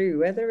shines through,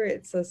 whether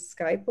it's a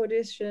Skype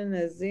audition,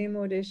 a Zoom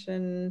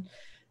audition,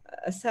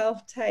 a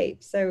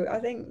self-tape. So I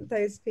think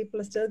those people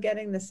are still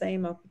getting the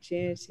same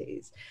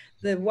opportunities.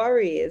 The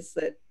worry is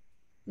that,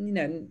 you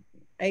know,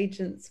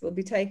 agents will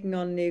be taking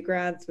on new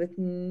grads with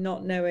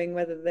not knowing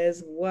whether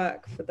there's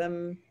work for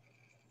them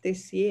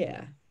this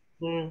year.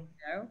 Mm.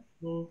 You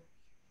know?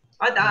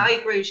 I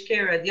agree with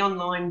Shakira. The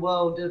online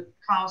world of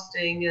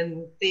casting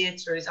and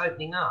theatre is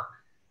opening up.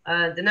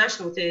 The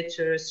National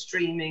Theatre is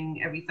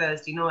streaming every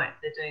Thursday night.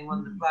 They're doing one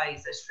of the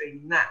plays. They're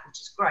streaming that, which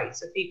is great.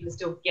 So people are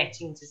still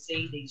getting to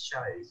see these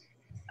shows.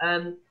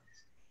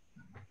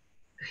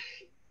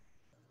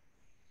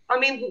 I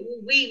mean,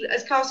 we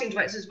as casting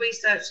directors, we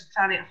search the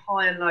planet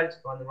high and low to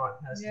find the right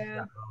person for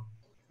that role.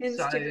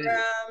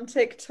 Instagram,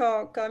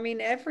 TikTok. I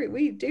mean,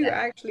 we do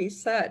actually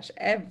search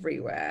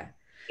everywhere.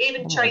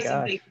 Even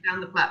chasing people down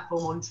the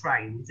platform on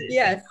trains.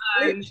 Yes,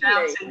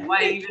 shouting,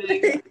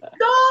 waving.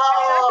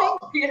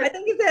 I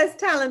think if there's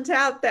talent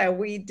out there,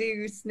 we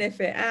do sniff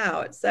it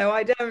out. So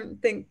I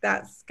don't think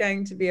that's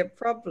going to be a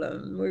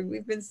problem.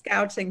 We've been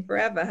scouting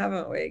forever,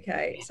 haven't we,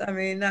 Kate? I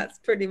mean, that's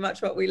pretty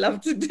much what we love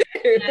to do.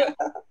 Yeah.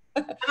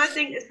 And I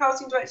think as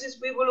casting directors,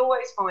 we will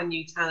always find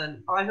new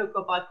talent. By hook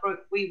or by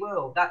crook, we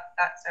will. That's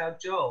our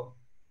job,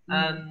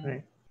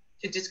 to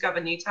discover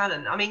new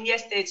talent. I mean,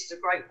 yes, theatres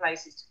are great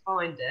places to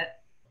find it,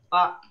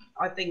 but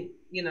I think,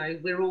 you know,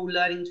 we're all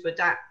learning to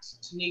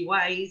adapt to new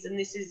ways, and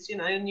this is, you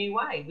know, a new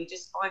way. We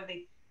just find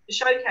the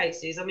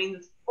showcases. I mean,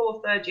 the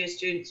 4th, 3rd year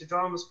students of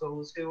drama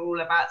schools who are all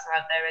about to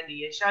have their end of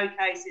year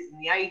showcases,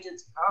 and the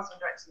agents and casting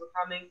directors were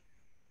coming.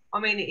 I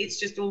mean, it's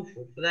just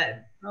awful for them.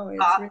 But really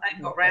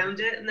they've got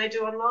around it and they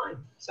do online.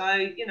 So,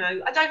 you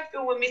know, I don't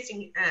feel we're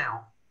missing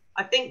out.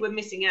 I think we're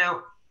missing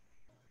out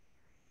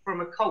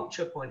from a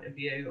culture point of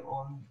view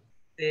on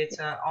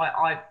theatre.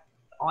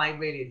 I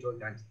really enjoy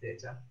going to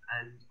theatre,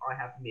 and I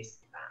have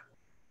missed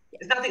that.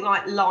 There's nothing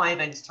like live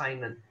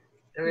entertainment.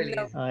 There really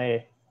is.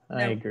 I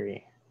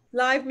agree.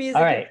 Live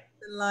music and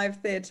live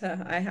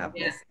theatre, I have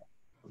missed.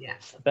 Yeah.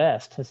 It's the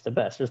best. It's the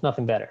best. There's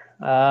nothing better.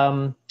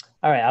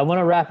 All right, I want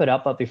to wrap it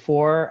up, but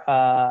before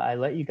I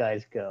let you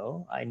guys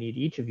go, I need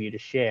each of you to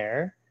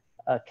share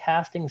a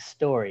casting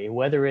story,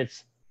 whether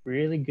it's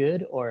really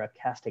good or a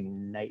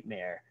casting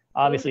nightmare.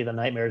 Obviously, the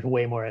nightmare is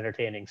way more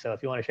entertaining, so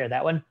if you want to share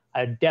that one,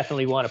 I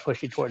definitely want to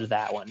push you towards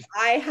that one.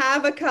 I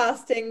have a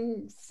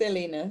casting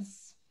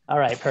silliness. All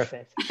right,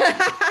 perfect.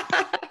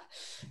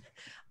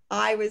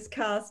 I was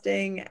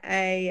casting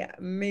a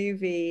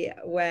movie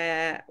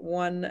where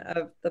one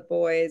of the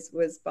boys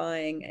was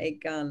buying a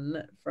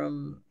gun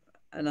from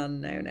an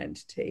unknown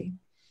entity,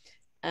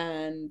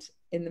 and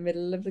in the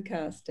middle of the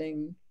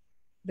casting,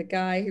 the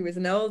guy who was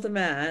an older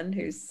man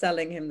who's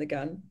selling him the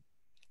gun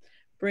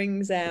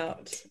brings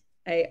out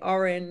a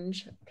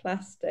orange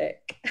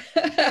plastic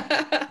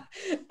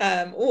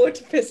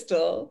water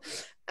pistol,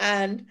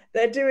 and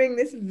they're doing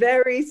this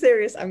very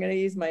serious, I'm going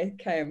to use my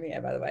comb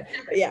here by the way,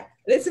 but yeah,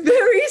 this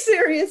very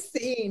serious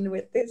scene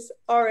with this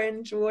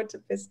orange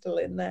water pistol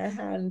in their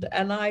hand,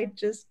 and I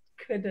just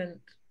couldn't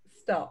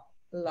stop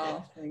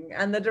laughing,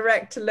 and the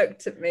director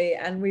looked at me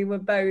and we were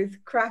both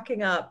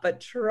cracking up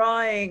but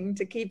trying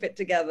to keep it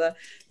together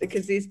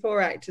because these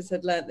poor actors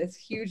had learnt this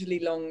hugely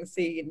long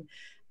scene,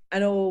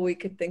 and all we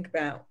could think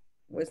about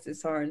was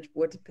this orange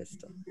water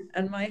pistol.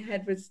 And my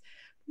head was,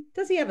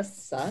 does he have a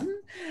son?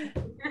 Did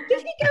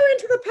he go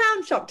into the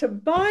pound shop to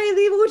buy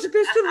the water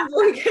pistol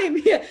before he came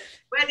here?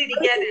 Where did he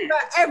get it?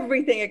 About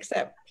everything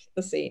except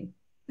the scene.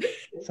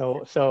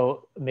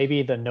 So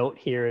maybe the note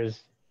here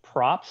is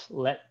props,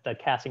 let the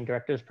casting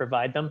directors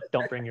provide them,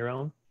 don't bring your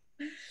own.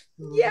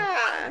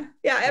 Yeah,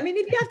 I mean,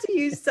 if you have to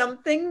use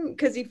something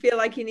because you feel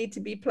like you need to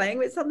be playing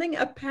with something,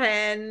 a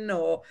pen,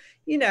 or,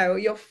 you know,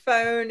 your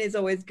phone is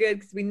always good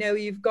because we know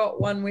you've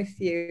got one with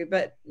you,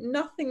 but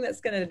nothing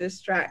that's going to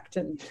distract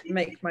and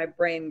make my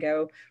brain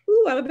go,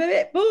 ooh, I'm a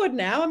bit bored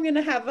now, I'm going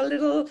to have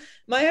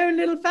my own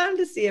little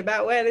fantasy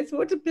about where this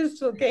water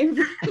pistol came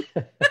from.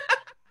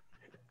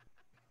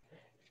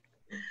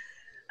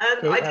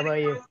 Kate, I how did about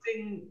a you?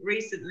 casting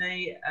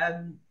recently,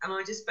 and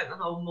I just spent the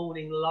whole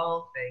morning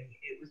laughing.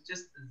 It was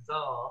just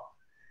bizarre.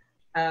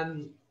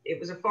 It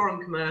was a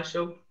foreign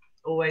commercial.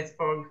 Always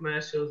foreign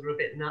commercials are a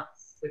bit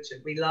nuts, which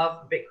we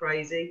love, a bit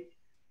crazy.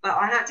 But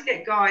I had to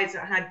get guys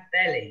that had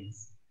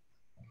bellies,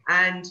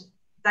 and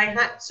they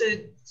had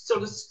to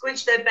sort of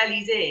squinch their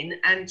bellies in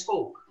and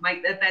talk,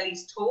 make their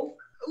bellies talk.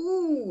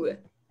 Ooh.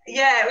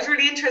 Yeah, it was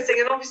really interesting.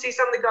 And obviously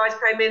some of the guys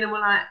came in and were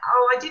like,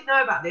 oh, I didn't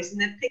know about this. And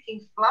they're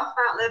picking fluff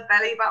out their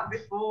belly button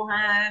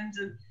beforehand.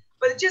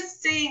 But just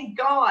seeing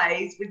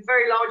guys with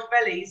very large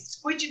bellies,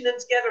 squidging them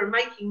together and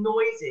making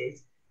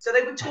noises. So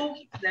they were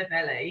talking to their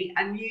belly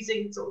and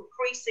using sort of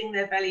creasing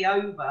their belly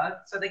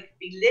over so they could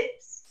be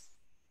lips.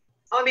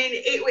 I mean,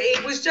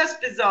 it was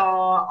just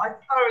bizarre. I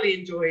thoroughly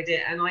enjoyed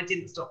it, and I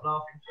didn't stop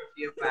laughing for a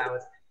few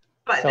hours.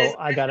 But So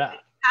I gotta...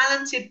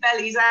 talented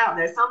bellies out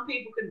there. Some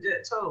people couldn't do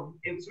it at all.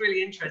 It was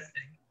really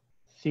interesting.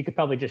 So you could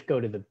probably just go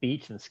to the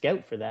beach and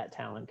scout for that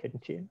talent,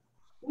 couldn't you?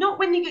 Not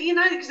when you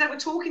know, because they were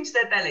talking to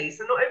their bellies.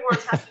 So not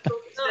everyone's happy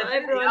talking to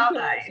their belly, are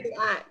they?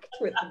 Act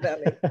with the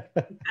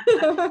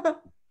belly.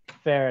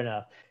 Fair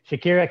enough.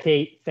 Shakira,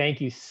 Kate,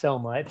 thank you so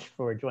much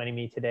for joining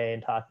me today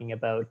and talking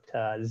about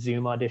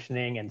Zoom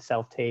auditioning and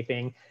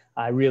self-taping.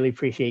 I really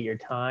appreciate your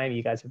time.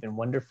 You guys have been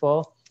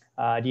wonderful.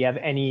 Do you have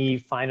any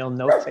final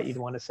notes that you'd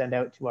want to send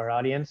out to our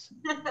audience?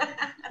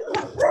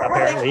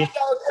 Apparently.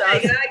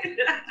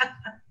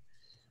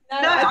 No,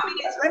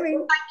 I mean,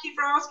 thank you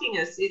for asking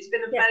us. It's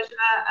been a pleasure,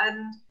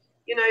 and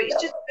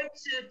it's just good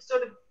to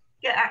sort of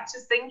get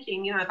actors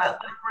thinking, about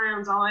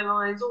backgrounds, eye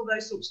lines, all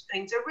those sorts of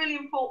things. They're really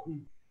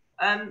important.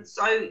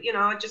 So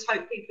I just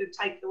hope people have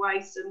taken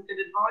away some good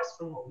advice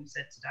from what we've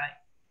said today.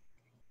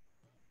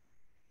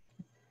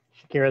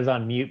 Shakira's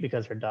on mute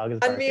because her dog is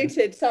barking.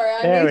 Unmuted. Sorry,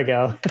 there we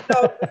go.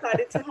 Dog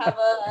decided to have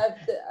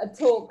a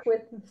talk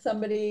with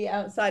somebody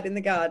outside in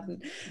the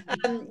garden.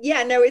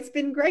 Yeah, no, it's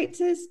been great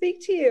to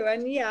speak to you,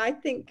 and I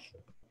think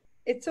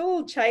it's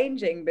all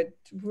changing, but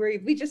we're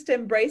just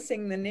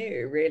embracing the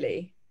new,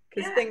 really,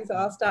 because things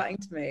are starting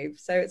to move.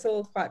 So it's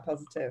all quite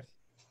positive.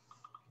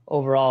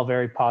 Overall,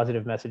 very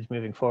positive message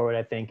moving forward.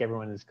 I think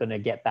everyone is going to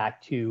get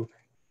back to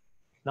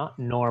not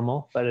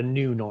normal, but a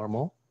new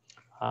normal.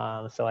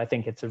 So I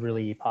think it's a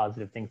really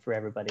positive thing for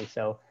everybody.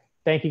 So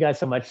thank you guys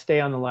so much.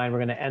 Stay on the line. We're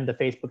going to end the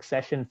Facebook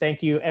session.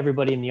 Thank you,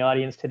 everybody in the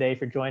audience today,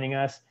 for joining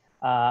us.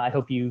 I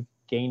hope you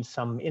gained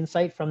some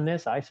insight from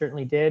this. I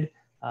certainly did.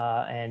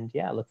 And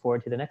yeah, look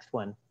forward to the next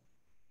one.